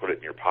it up and put it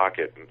in your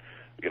pocket, and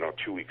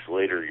 2 weeks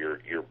later,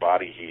 your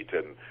body heat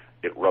and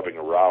it rubbing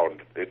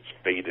around, it's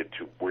faded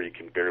to where you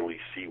can barely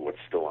see what's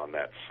still on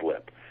that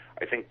slip.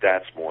 I think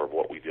that's more of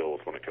what we deal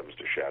with when it comes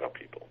to shadow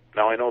people.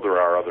 Now, I know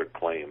there are other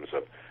claims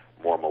of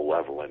more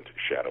malevolent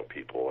shadow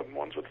people and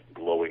ones with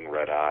glowing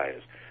red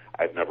eyes.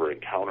 I've never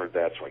encountered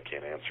that, so I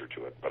can't answer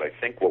to it. But I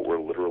think what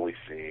we're literally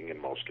seeing in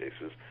most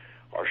cases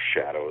are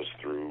shadows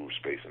through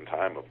space and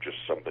time of just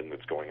something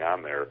that's going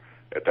on there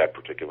at that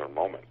particular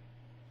moment.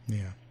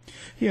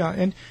 Yeah,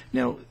 and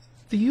now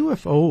the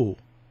UFO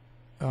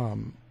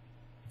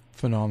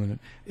phenomenon,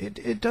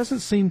 it doesn't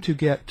seem to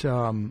get...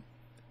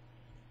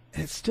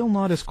 it's still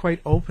not as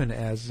quite open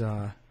as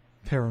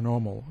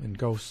paranormal and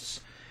ghosts.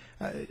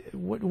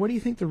 What do you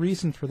think the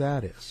reason for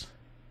that is?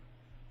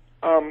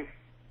 I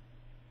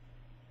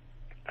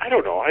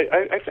don't know.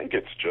 I think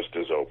it's just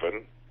as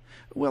open.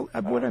 Well,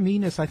 what I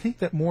mean is, I think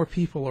that more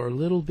people are a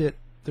little bit.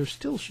 They're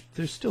still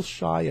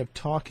shy of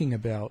talking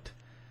about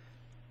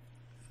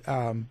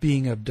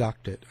being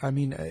abducted. I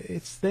mean,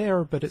 it's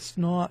there, but it's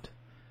not.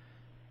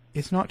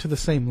 It's not to the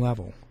same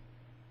level.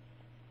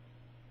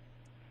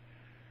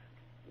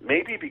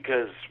 Maybe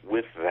because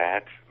with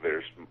that,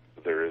 there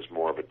is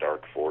more of a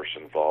dark force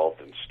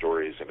involved in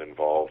stories that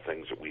involve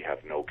things that we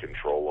have no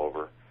control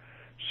over.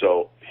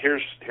 So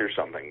here's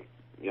something.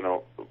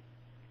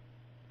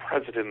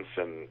 Presidents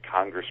and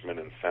congressmen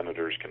and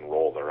senators can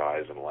roll their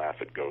eyes and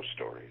laugh at ghost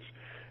stories,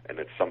 and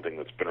it's something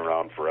that's been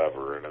around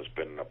forever and has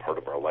been a part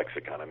of our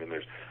lexicon. I mean,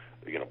 there's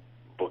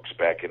books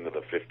back into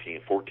the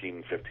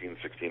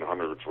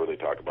 1600s where they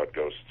talk about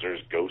ghosts.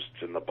 There's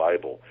ghosts in the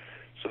Bible,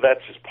 so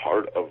that's just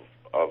part of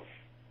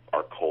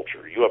our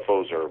culture.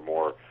 UFOs are a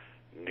more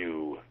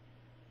new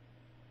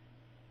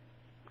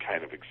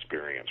kind of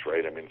experience,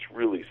 right? I mean, it's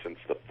really since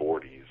the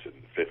 40s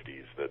and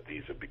 50s that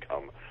these have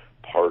become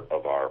part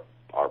of our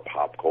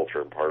pop culture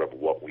and part of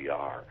what we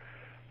are.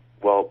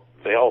 Well,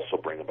 they also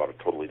bring about a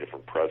totally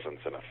different presence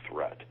and a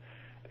threat.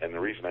 And the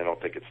reason I don't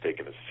think it's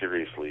taken as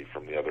seriously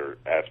from the other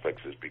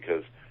aspects is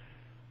because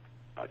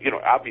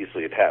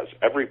Obviously it has.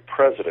 Every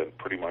president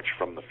pretty much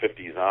from the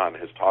 50s on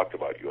has talked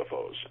about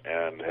UFOs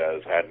and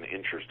has had an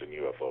interest in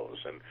UFOs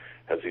and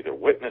has either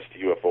witnessed a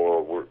UFO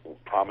or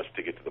promised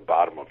to get to the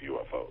bottom of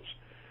UFOs.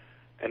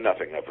 And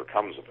nothing ever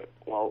comes of it.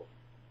 Well,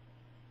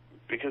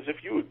 because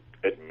if you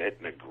admit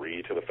and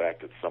agree to the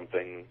fact that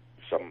something,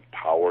 some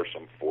power,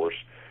 some force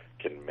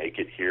can make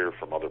it here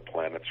from other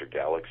planets or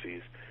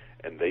galaxies,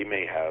 and they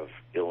may have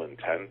ill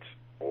intent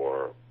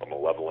or a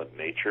malevolent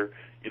nature,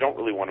 you don't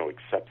really want to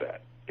accept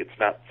that. It's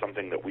not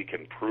something that we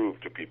can prove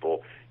to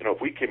people.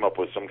 If we came up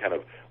with some kind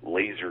of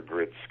laser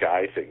grid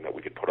sky thing that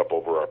we could put up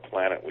over our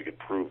planet, we could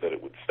prove that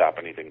it would stop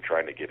anything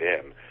trying to get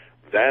in,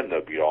 then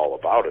they'd be all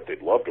about it.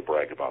 They'd love to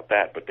brag about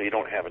that, but they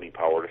don't have any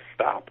power to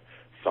stop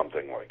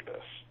something like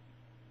this.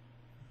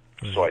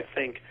 Mm-hmm. So I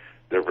think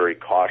they're very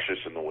cautious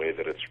in the way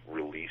that it's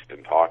released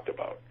and talked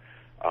about.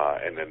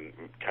 And then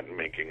kind of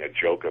making a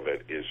joke of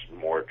it is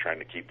more trying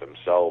to keep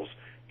themselves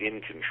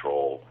in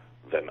control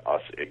than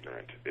us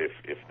ignorant.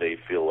 If they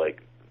feel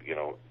like,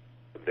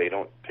 they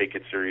don't take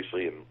it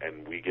seriously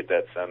and we get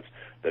that sense,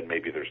 then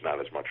maybe there's not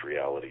as much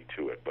reality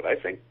to it. But I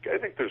think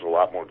there's a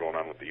lot more going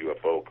on with the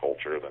UFO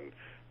culture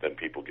than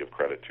people give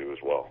credit to as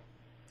well.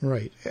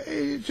 Right.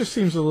 It just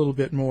seems a little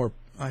bit more,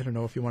 I don't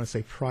know if you want to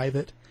say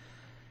private,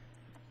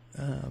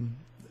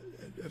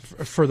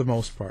 for the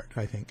most part,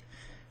 I think.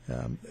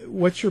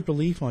 What's your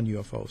belief on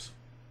UFOs?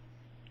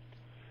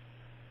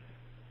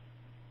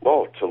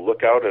 Well, to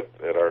look out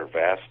at our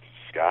vast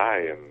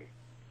sky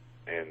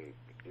and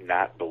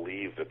not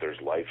believe that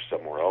there's life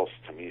somewhere else,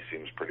 to me,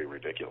 seems pretty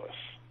ridiculous.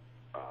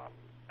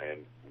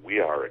 And we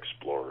are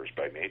explorers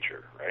by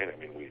nature, right? I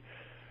mean,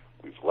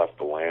 we've left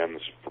the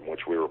lands from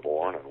which we were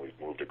born, and we've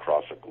moved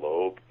across a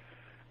globe,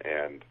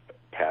 and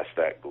past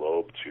that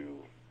globe to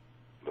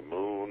the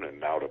moon, and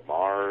now to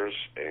Mars,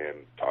 and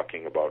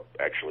talking about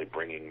actually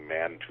bringing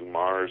man to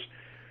Mars.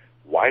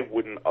 Why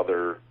wouldn't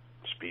other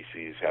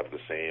species have the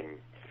same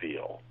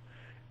feel?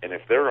 And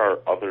if there are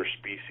other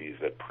species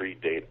that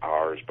predate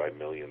ours by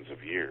millions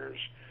of years,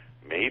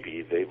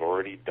 maybe they've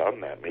already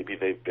done that. Maybe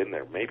they've been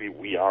there. Maybe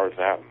we are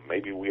them.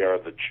 Maybe we are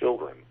the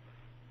children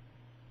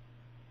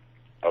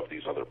of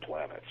these other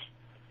planets.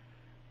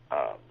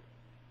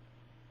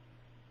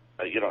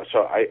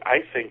 So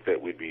I think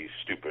that we'd be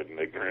stupid and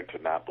ignorant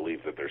to not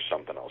believe that there's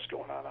something else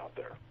going on out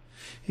there.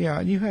 Yeah,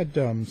 and you had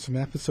some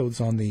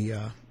episodes on the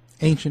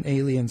Ancient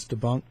Aliens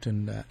Debunked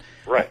and that.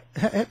 Right.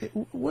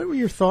 What were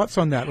your thoughts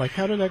on that? Like,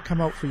 how did that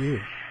come out for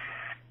you?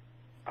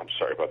 I'm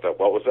sorry about that.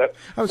 What was that?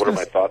 What are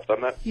my thoughts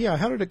on that? Yeah,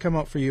 how did it come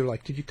out for you?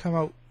 Like, did you come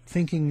out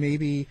thinking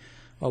maybe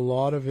a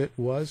lot of it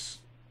was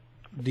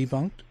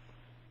debunked?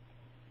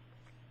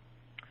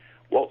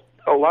 Well,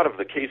 a lot of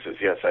the cases,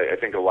 yes. I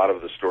think a lot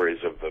of the stories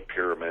of the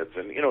pyramids,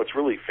 and, it's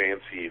really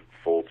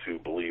fanciful to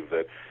believe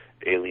that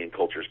alien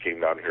cultures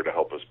came down here to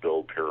help us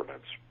build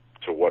pyramids.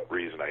 To what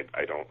reason,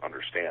 I don't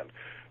understand.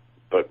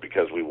 But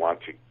because we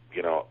want to,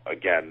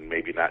 again,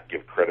 maybe not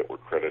give credit where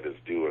credit is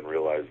due and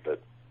realize that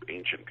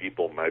ancient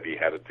people maybe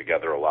had it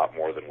together a lot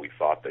more than we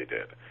thought they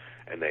did.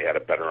 And they had a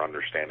better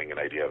understanding and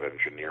idea of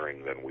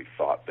engineering than we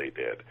thought they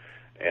did.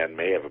 And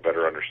may have a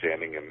better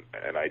understanding and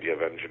an idea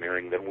of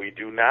engineering than we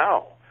do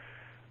now.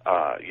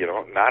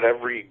 Not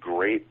every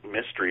great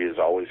mystery is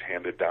always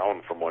handed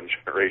down from one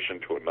generation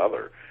to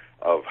another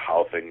of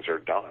how things are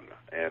done.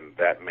 And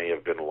that may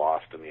have been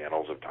lost in the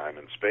annals of time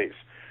and space.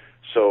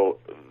 So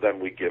then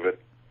we give it,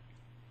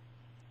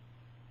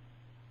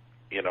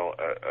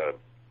 a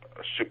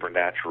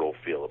supernatural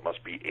feel. It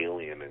must be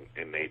alien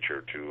in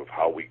nature to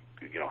how we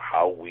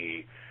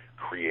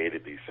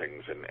created these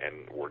things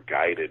and were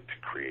guided to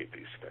create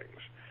these things.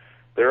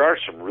 There are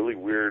some really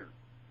weird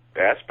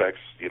aspects,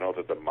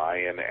 that the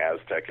Mayan,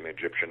 Aztec, and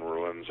Egyptian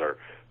ruins are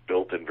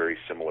built in very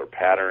similar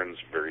patterns,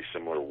 very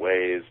similar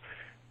ways.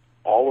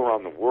 All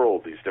around the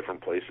world, these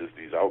different places,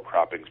 these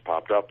outcroppings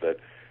popped up that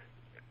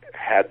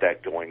had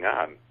that going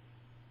on.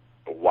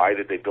 Why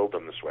did they build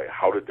them this way?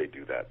 How did they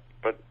do that?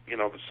 But,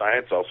 the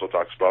science also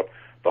talks about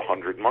the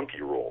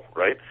 100-monkey rule,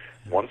 right?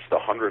 Once the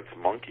 100th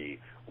monkey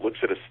looks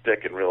at a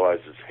stick and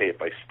realizes, hey,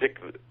 if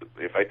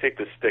I take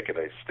this stick and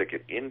I stick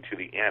it into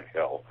the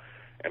anthill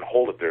and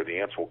hold it there, the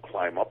ants will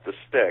climb up the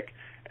stick,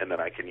 and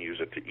then I can use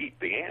it to eat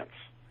the ants.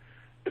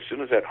 As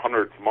soon as that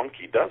 100th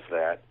monkey does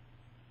that,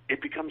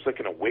 it becomes like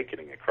an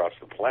awakening across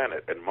the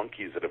planet, and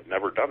monkeys that have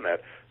never done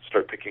that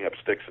start picking up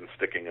sticks and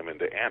sticking them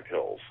into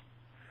anthills.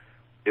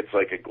 It's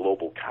like a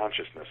global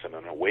consciousness and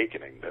an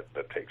awakening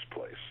that takes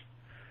place.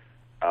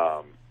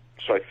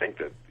 So I think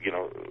that,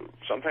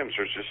 sometimes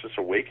there's just this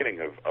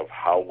awakening of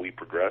how we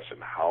progress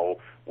and how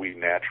we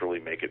naturally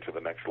make it to the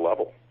next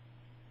level.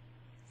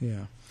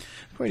 Yeah,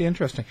 quite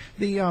interesting.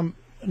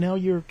 Now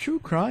your true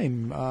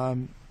crime,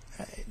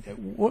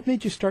 what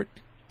made you start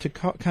to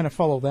kind of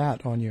follow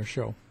that on your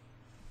show?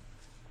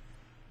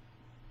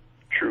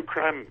 True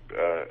crime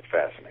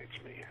fascinates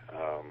me.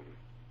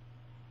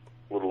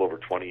 A little over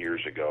 20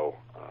 years ago,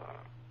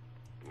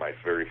 my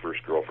very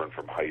first girlfriend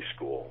from high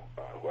school,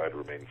 who I'd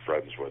remained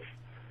friends with,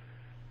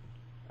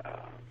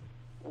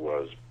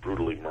 was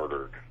brutally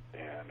murdered,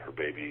 and her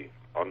baby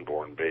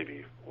unborn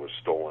baby was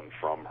stolen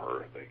from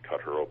her. They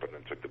cut her open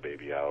and took the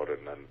baby out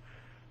and then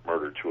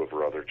murdered 2 of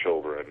her other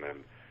children.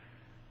 And,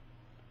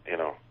 you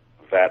know,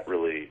 that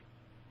really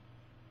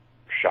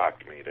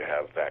shocked me to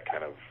have that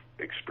kind of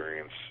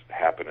experience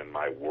happen in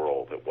my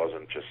world. It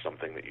wasn't just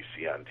something that you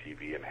see on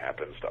TV and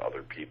happens to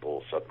other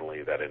people.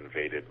 Suddenly that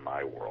invaded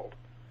my world.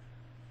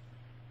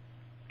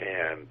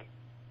 And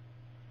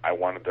I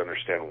wanted to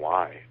understand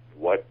why.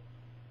 What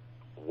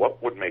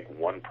would make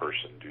one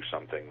person do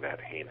something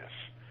that heinous?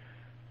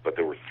 But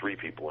there were 3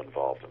 people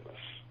involved in this,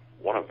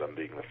 one of them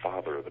being the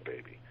father of the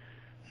baby.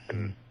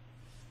 And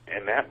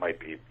that might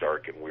be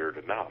dark and weird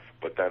enough,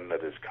 but then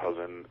that his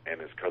cousin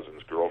and his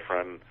cousin's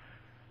girlfriend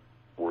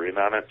were in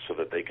on it so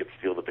that they could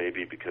steal the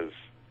baby because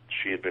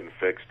she had been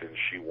fixed and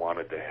she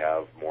wanted to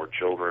have more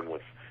children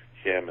with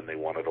him, and they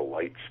wanted a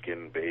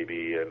light-skinned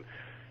baby. And,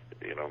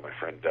 you know, my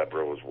friend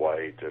Deborah was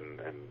white, and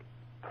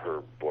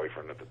her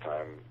boyfriend at the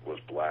time was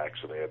black,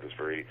 so they had this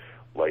very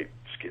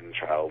light-skinned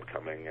child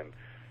coming. And,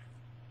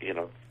 you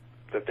know,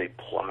 that they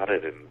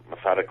plotted and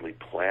methodically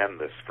planned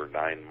this for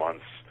 9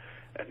 months,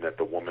 and that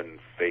the woman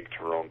faked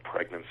her own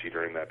pregnancy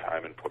during that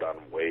time and put on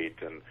weight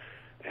and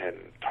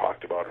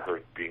talked about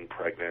her being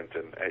pregnant.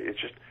 And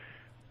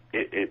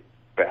it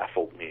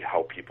baffled me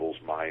how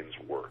people's minds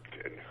worked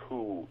and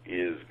who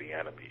is the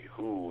enemy,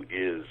 who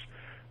is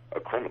a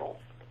criminal,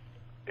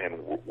 and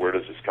where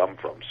does this come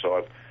from.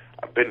 So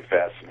I've been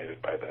fascinated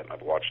by that, and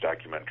I've watched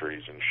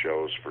documentaries and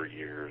shows for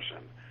years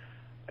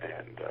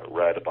and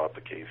read about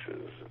the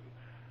cases.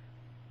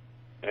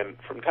 And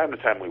from time to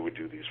time we would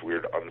do these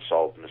weird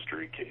unsolved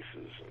mystery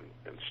cases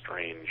and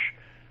strange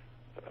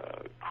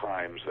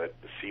crimes that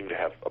seem to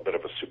have a bit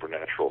of a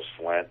supernatural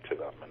slant to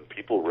them, and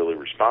people really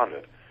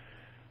responded.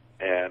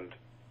 And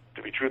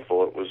to be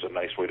truthful, it was a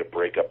nice way to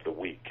break up the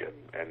week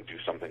and do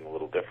something a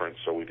little different.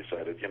 So we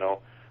decided, you know,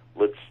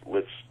 let's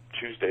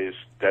Tuesdays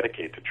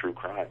dedicate to true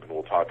crime, and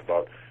we'll talk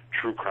about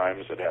true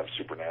crimes that have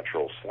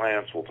supernatural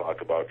slants. We'll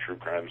talk about true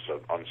crimes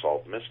of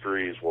unsolved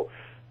mysteries. We'll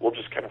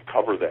just kind of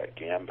cover that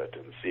gambit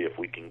and see if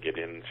we can get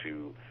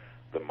into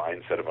the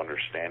mindset of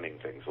understanding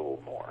things a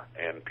little more.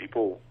 And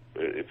people,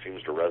 it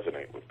seems to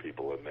resonate with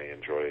people, and they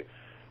enjoy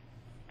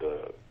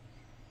the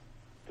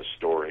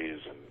stories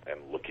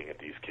and looking at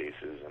these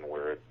cases and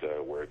where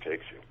it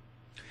takes you.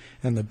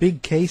 And the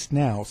big case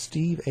now,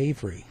 Steve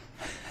Avery.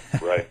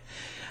 Right.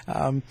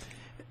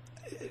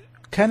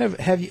 Kind of,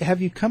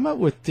 have you come up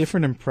with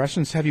different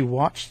impressions? Have you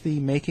watched The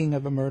Making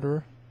of a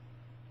Murderer?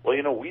 Well,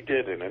 you know, we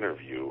did an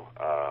interview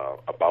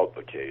about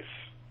the case,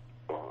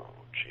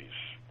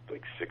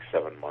 like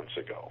 6-7 months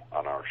ago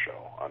on our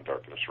show, on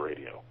Darkness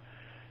Radio.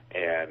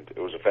 And it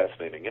was a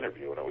fascinating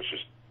interview, and it was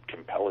just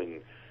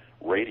compelling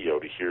radio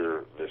to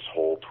hear this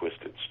whole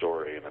twisted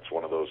story. And it's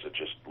one of those that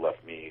just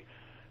left me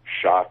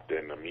shocked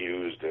and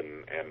amused.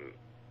 And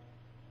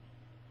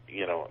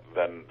you know,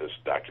 then this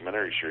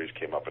documentary series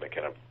came up, and it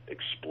kind of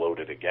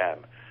exploded again.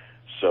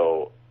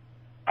 So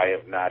I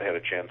have not had a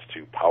chance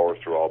to power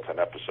through all 10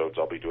 episodes.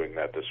 I'll be doing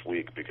that this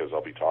week because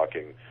I'll be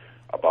talking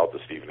about the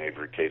Stephen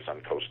Avery case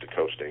on Coast to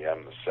Coast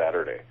AM this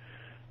Saturday.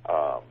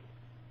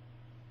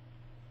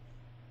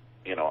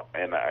 You know,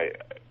 and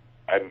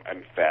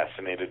I'm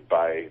fascinated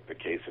by the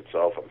case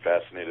itself. I'm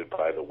fascinated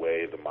by the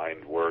way the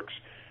mind works,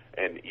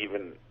 and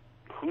even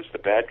who's the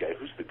bad guy,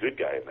 who's the good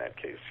guy in that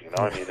case. You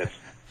know, I mean, it's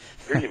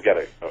here you've got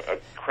a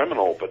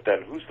criminal, but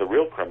then who's the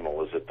real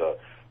criminal? Is it the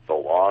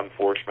law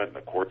enforcement and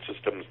the court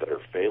systems that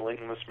are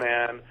failing this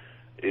man?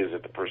 Is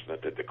it the person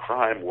that did the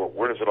crime?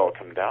 Where does it all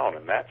come down?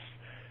 And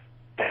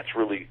that's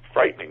really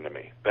frightening to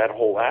me, that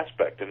whole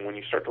aspect. And when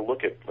you start to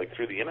look at, like,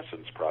 through the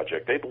Innocence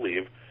Project, they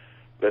believe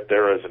that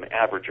there is an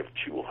average of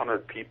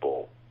 200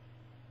 people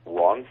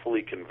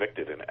wrongfully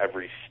convicted in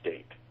every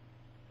state.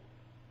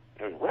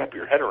 I mean, wrap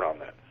your head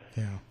around that.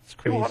 Yeah, it's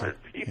crazy.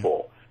 200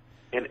 people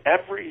in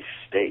every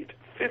state,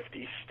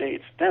 50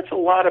 states. That's a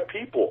lot of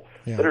people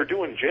that are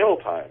doing jail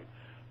time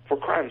for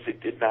crimes they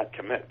did not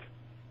commit.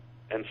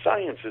 And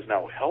science is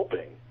now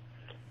helping,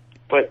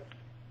 but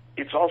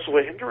it's also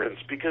a hindrance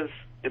because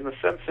in the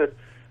sense that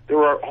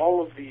there are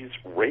all of these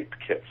rape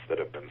kits that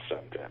have been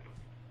sent in.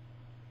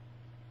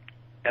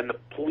 And the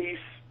police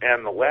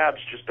and the labs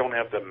just don't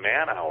have the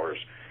man-hours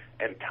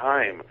and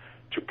time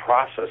to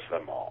process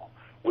them all,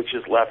 which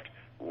has left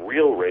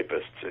real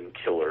rapists and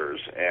killers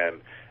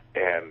and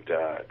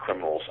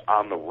criminals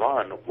on the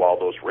run while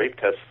those rape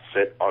tests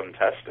sit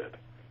untested.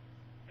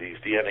 These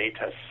DNA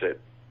tests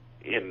sit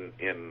in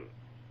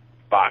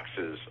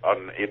boxes,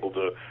 unable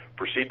to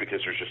proceed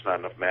because there's just not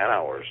enough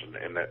man-hours,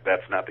 and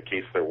that's not the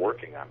case they're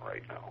working on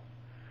right now.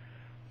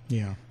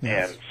 Yeah.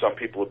 Yes. And some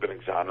people have been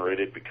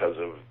exonerated because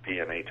of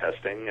DNA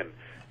testing, and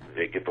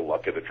they get the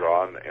luck of the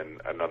draw,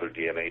 and another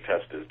DNA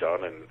test is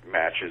done and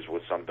matches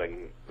with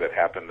something that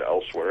happened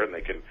elsewhere, and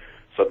they can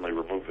suddenly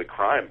remove the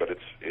crime. But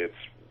it's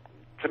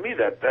to me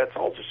that's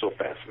all just so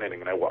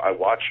fascinating, and I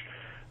watch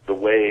the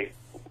way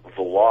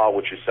the law,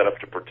 which is set up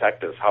to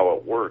protect us, how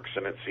it works,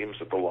 and it seems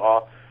that the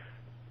law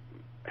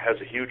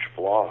has a huge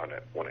flaw in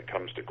it when it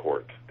comes to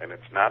court, and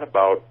it's not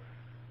about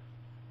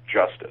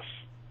justice.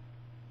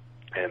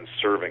 and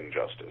serving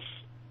justice.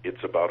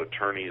 It's about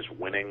attorneys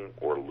winning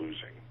or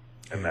losing,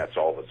 and that's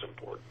all that's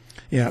important.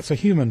 Yeah, it's a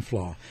human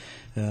flaw.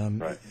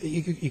 Right.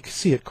 You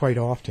see it quite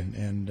often,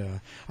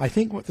 and I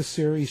think what the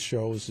series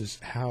shows is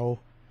how,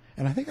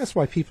 and I think that's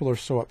why people are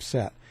so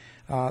upset.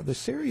 The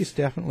series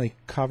definitely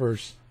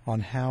covers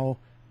on how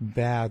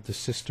bad the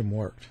system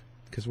worked,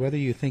 because whether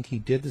you think he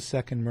did the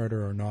second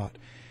murder or not,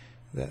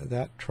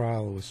 that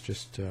trial was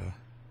just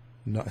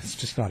it's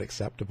just not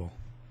acceptable.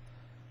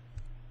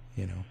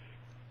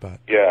 But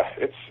yeah,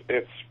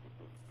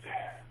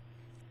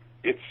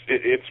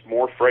 it's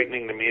more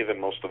frightening to me than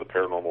most of the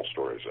paranormal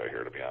stories I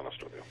hear, to be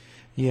honest with you.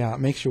 Yeah, it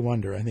makes you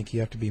wonder. I think you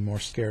have to be more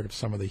scared of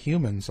some of the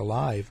humans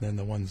alive than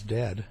the ones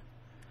dead.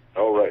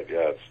 Oh, right,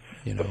 yeah.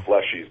 It's the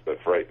fleshies that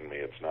frighten me.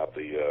 It's not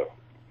the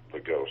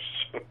ghosts.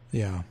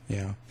 Yeah.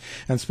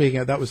 And speaking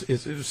of, it was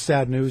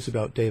sad news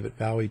about David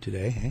Bowie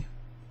today, hey?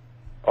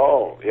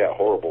 Oh, yeah,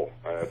 horrible.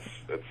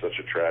 It's such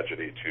a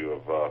tragedy to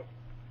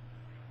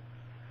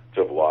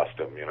have lost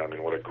him. I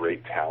mean, what a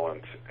great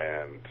talent,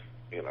 and,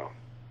 It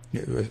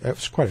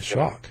was quite a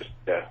shock.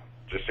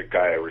 Just a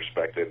guy I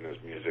respected in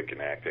his music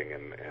and acting,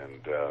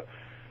 and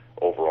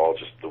overall,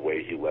 just the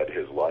way he led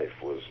his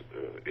life was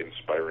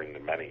inspiring to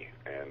many.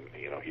 And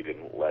he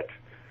didn't let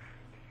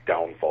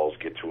downfalls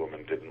get to him,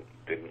 and didn't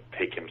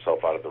take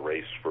himself out of the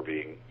race for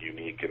being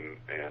unique and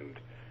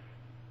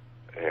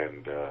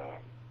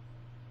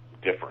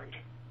different.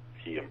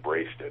 He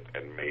embraced it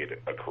and made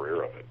a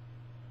career of it.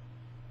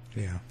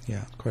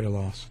 Yeah, quite a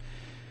loss.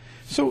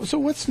 So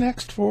what's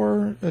next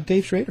for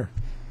Dave Schrader?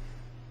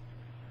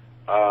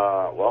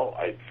 Well,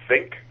 I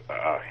think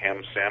a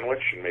ham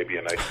sandwich and maybe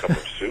a nice cup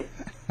of soup.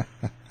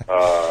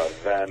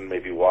 Then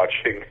maybe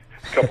watching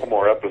a couple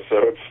more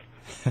episodes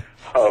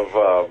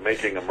of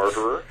Making a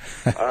Murderer.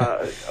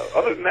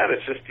 Other than that,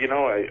 it's just,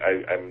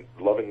 I'm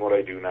loving what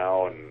I do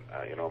now, and,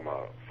 I'm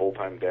a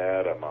full-time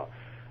dad. I'm a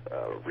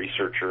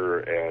researcher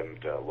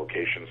and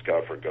location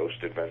scout for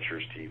Ghost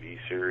Adventures TV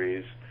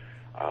series.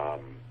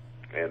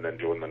 And then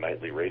doing the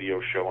nightly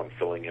radio show and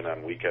filling in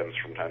on weekends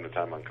from time to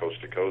time on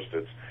Coast to Coast.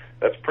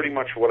 That's pretty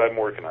much what I'm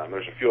working on.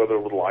 There's a few other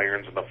little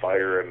irons in the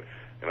fire, and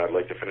I'd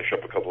like to finish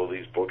up a couple of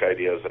these book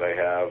ideas that I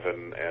have,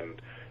 and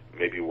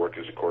maybe work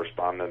as a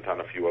correspondent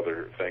on a few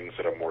other things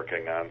that I'm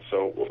working on.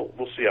 So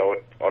we'll see how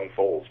it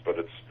unfolds, but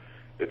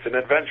it's an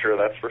adventure,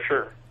 that's for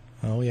sure.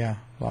 Oh yeah,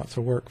 lots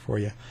of work for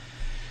you.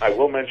 I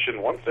will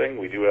mention one thing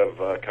we do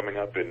have coming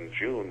up in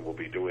June. We'll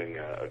be doing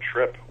a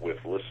trip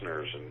with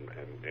listeners, and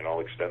I'll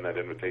extend that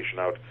invitation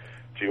out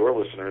to your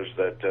listeners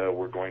that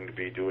we're going to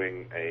be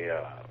doing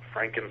a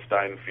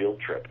Frankenstein field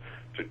trip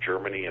to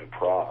Germany and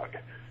Prague.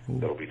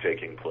 That will be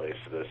taking place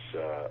this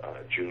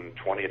June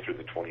 20th through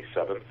the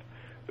 27th.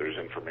 There's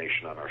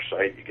information on our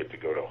site. You get to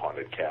go to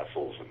haunted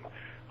castles and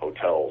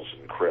hotels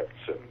and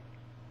crypts and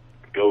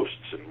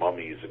ghosts and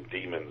mummies and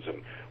demons,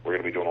 and we're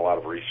going to be doing a lot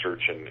of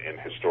research in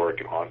historic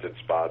and haunted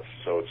spots,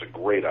 so it's a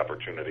great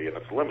opportunity, and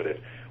it's limited.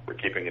 We're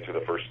keeping it to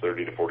the first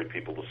 30 to 40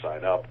 people to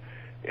sign up,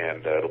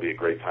 and it'll be a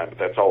great time. But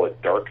that's all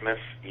at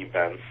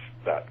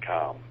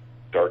darknessevents.com,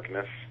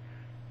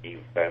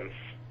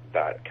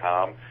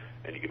 darknessevents.com,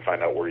 and you can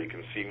find out where you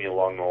can see me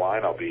along the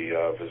line. I'll be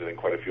visiting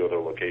quite a few other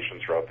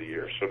locations throughout the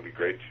year, so it'd be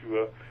great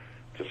to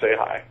say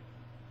hi.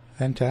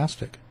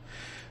 Fantastic.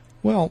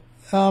 Well,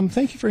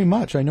 thank you very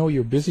much. I know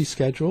your busy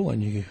schedule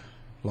and you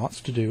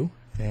lots to do.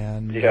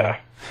 And yeah.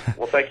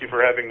 Well, thank you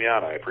for having me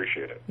on. I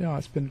appreciate it. Yeah,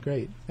 it's been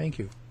great. Thank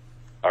you.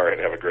 All right.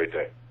 Have a great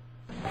day.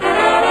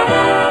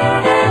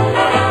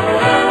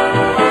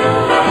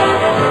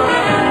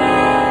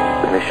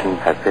 The mission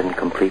has been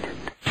completed.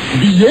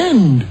 The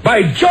end.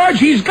 By George,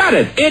 he's got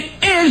it. It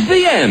is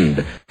the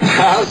end.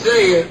 I'll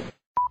see you.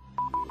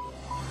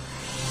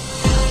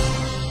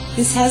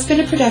 This has been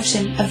a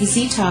production of the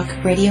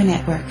Z-Talk Radio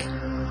Network.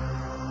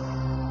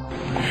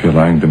 If you're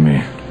lying to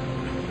me,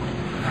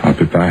 I'll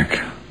be back.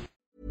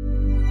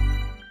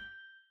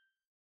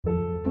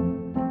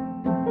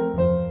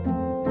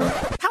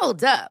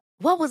 Hold up.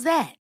 What was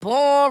that?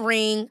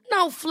 Boring.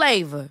 No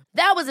flavor.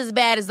 That was as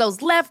bad as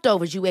those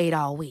leftovers you ate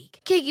all week.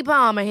 Keke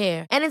Palmer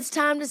here, and it's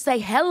time to say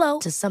hello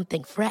to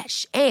something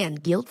fresh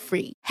and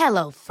guilt-free.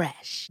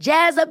 HelloFresh.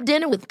 Jazz up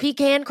dinner with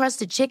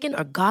pecan-crusted chicken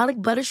or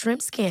garlic butter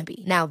shrimp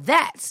scampi. Now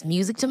that's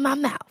music to my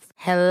mouth.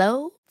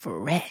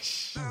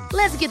 HelloFresh.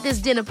 Let's get this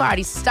dinner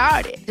party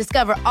started.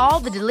 Discover all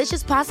the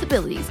delicious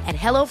possibilities at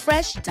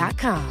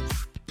HelloFresh.com.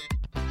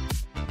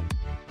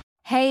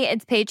 Hey,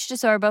 it's Paige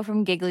DeSorbo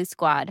from Giggly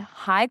Squad.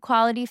 High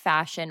quality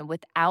fashion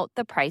without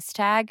the price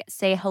tag.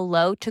 Say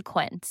hello to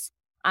Quince.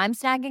 I'm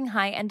snagging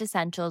high-end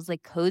essentials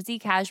like cozy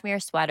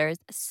cashmere sweaters,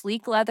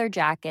 sleek leather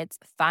jackets,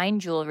 fine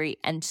jewelry,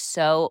 and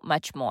so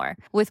much more.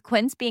 With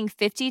Quince being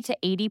 50 to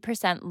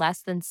 80%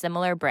 less than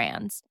similar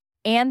brands.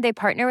 And they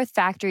partner with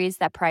factories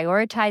that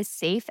prioritize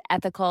safe,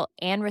 ethical,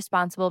 and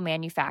responsible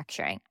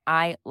manufacturing.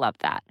 I love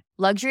that.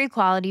 Luxury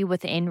quality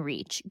within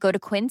reach. Go to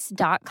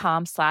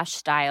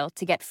quince.com/style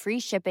to get free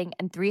shipping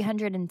and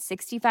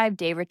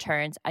 365-day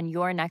returns on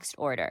your next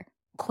order.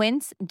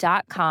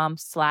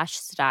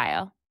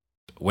 Quince.com/style.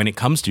 when it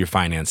comes to your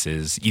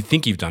finances, you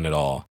think you've done it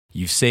all.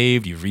 You've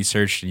saved, you've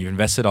researched, and you've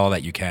invested all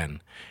that you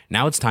can.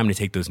 Now it's time to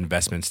take those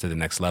investments to the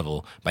next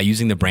level by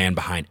using the brand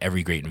behind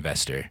every great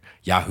investor,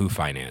 Yahoo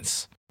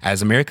Finance.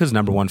 As America's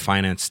 #1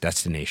 finance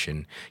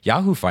destination,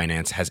 Yahoo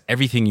Finance has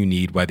everything you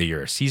need, whether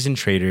you're a seasoned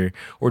trader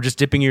or just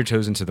dipping your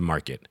toes into the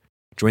market.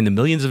 Join the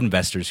millions of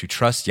investors who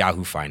trust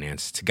Yahoo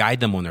Finance to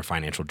guide them on their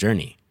financial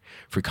journey.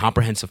 For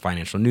comprehensive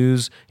financial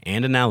news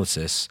and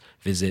analysis,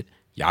 visit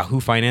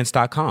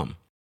yahoofinance.com,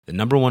 the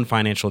 #1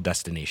 financial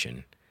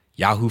destination,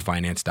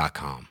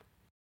 yahoofinance.com.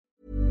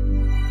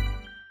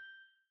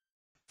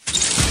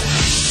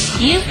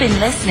 You've been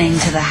listening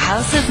to the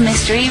House of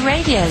Mystery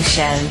radio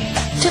show.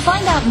 To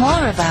find out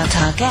more about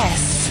our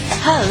guests,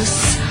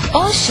 hosts,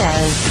 or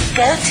shows,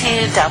 go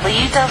to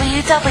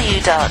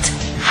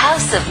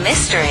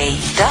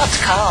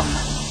www.houseofmystery.com.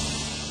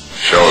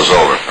 Show's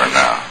over for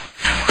now.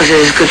 Was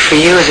it as good for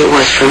you as it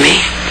was for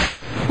me?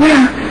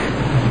 Well,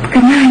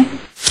 good night.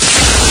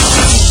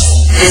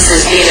 This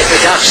has been a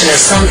production of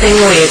Something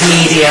Weird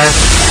Media.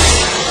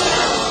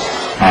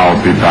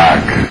 I'll be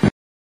back.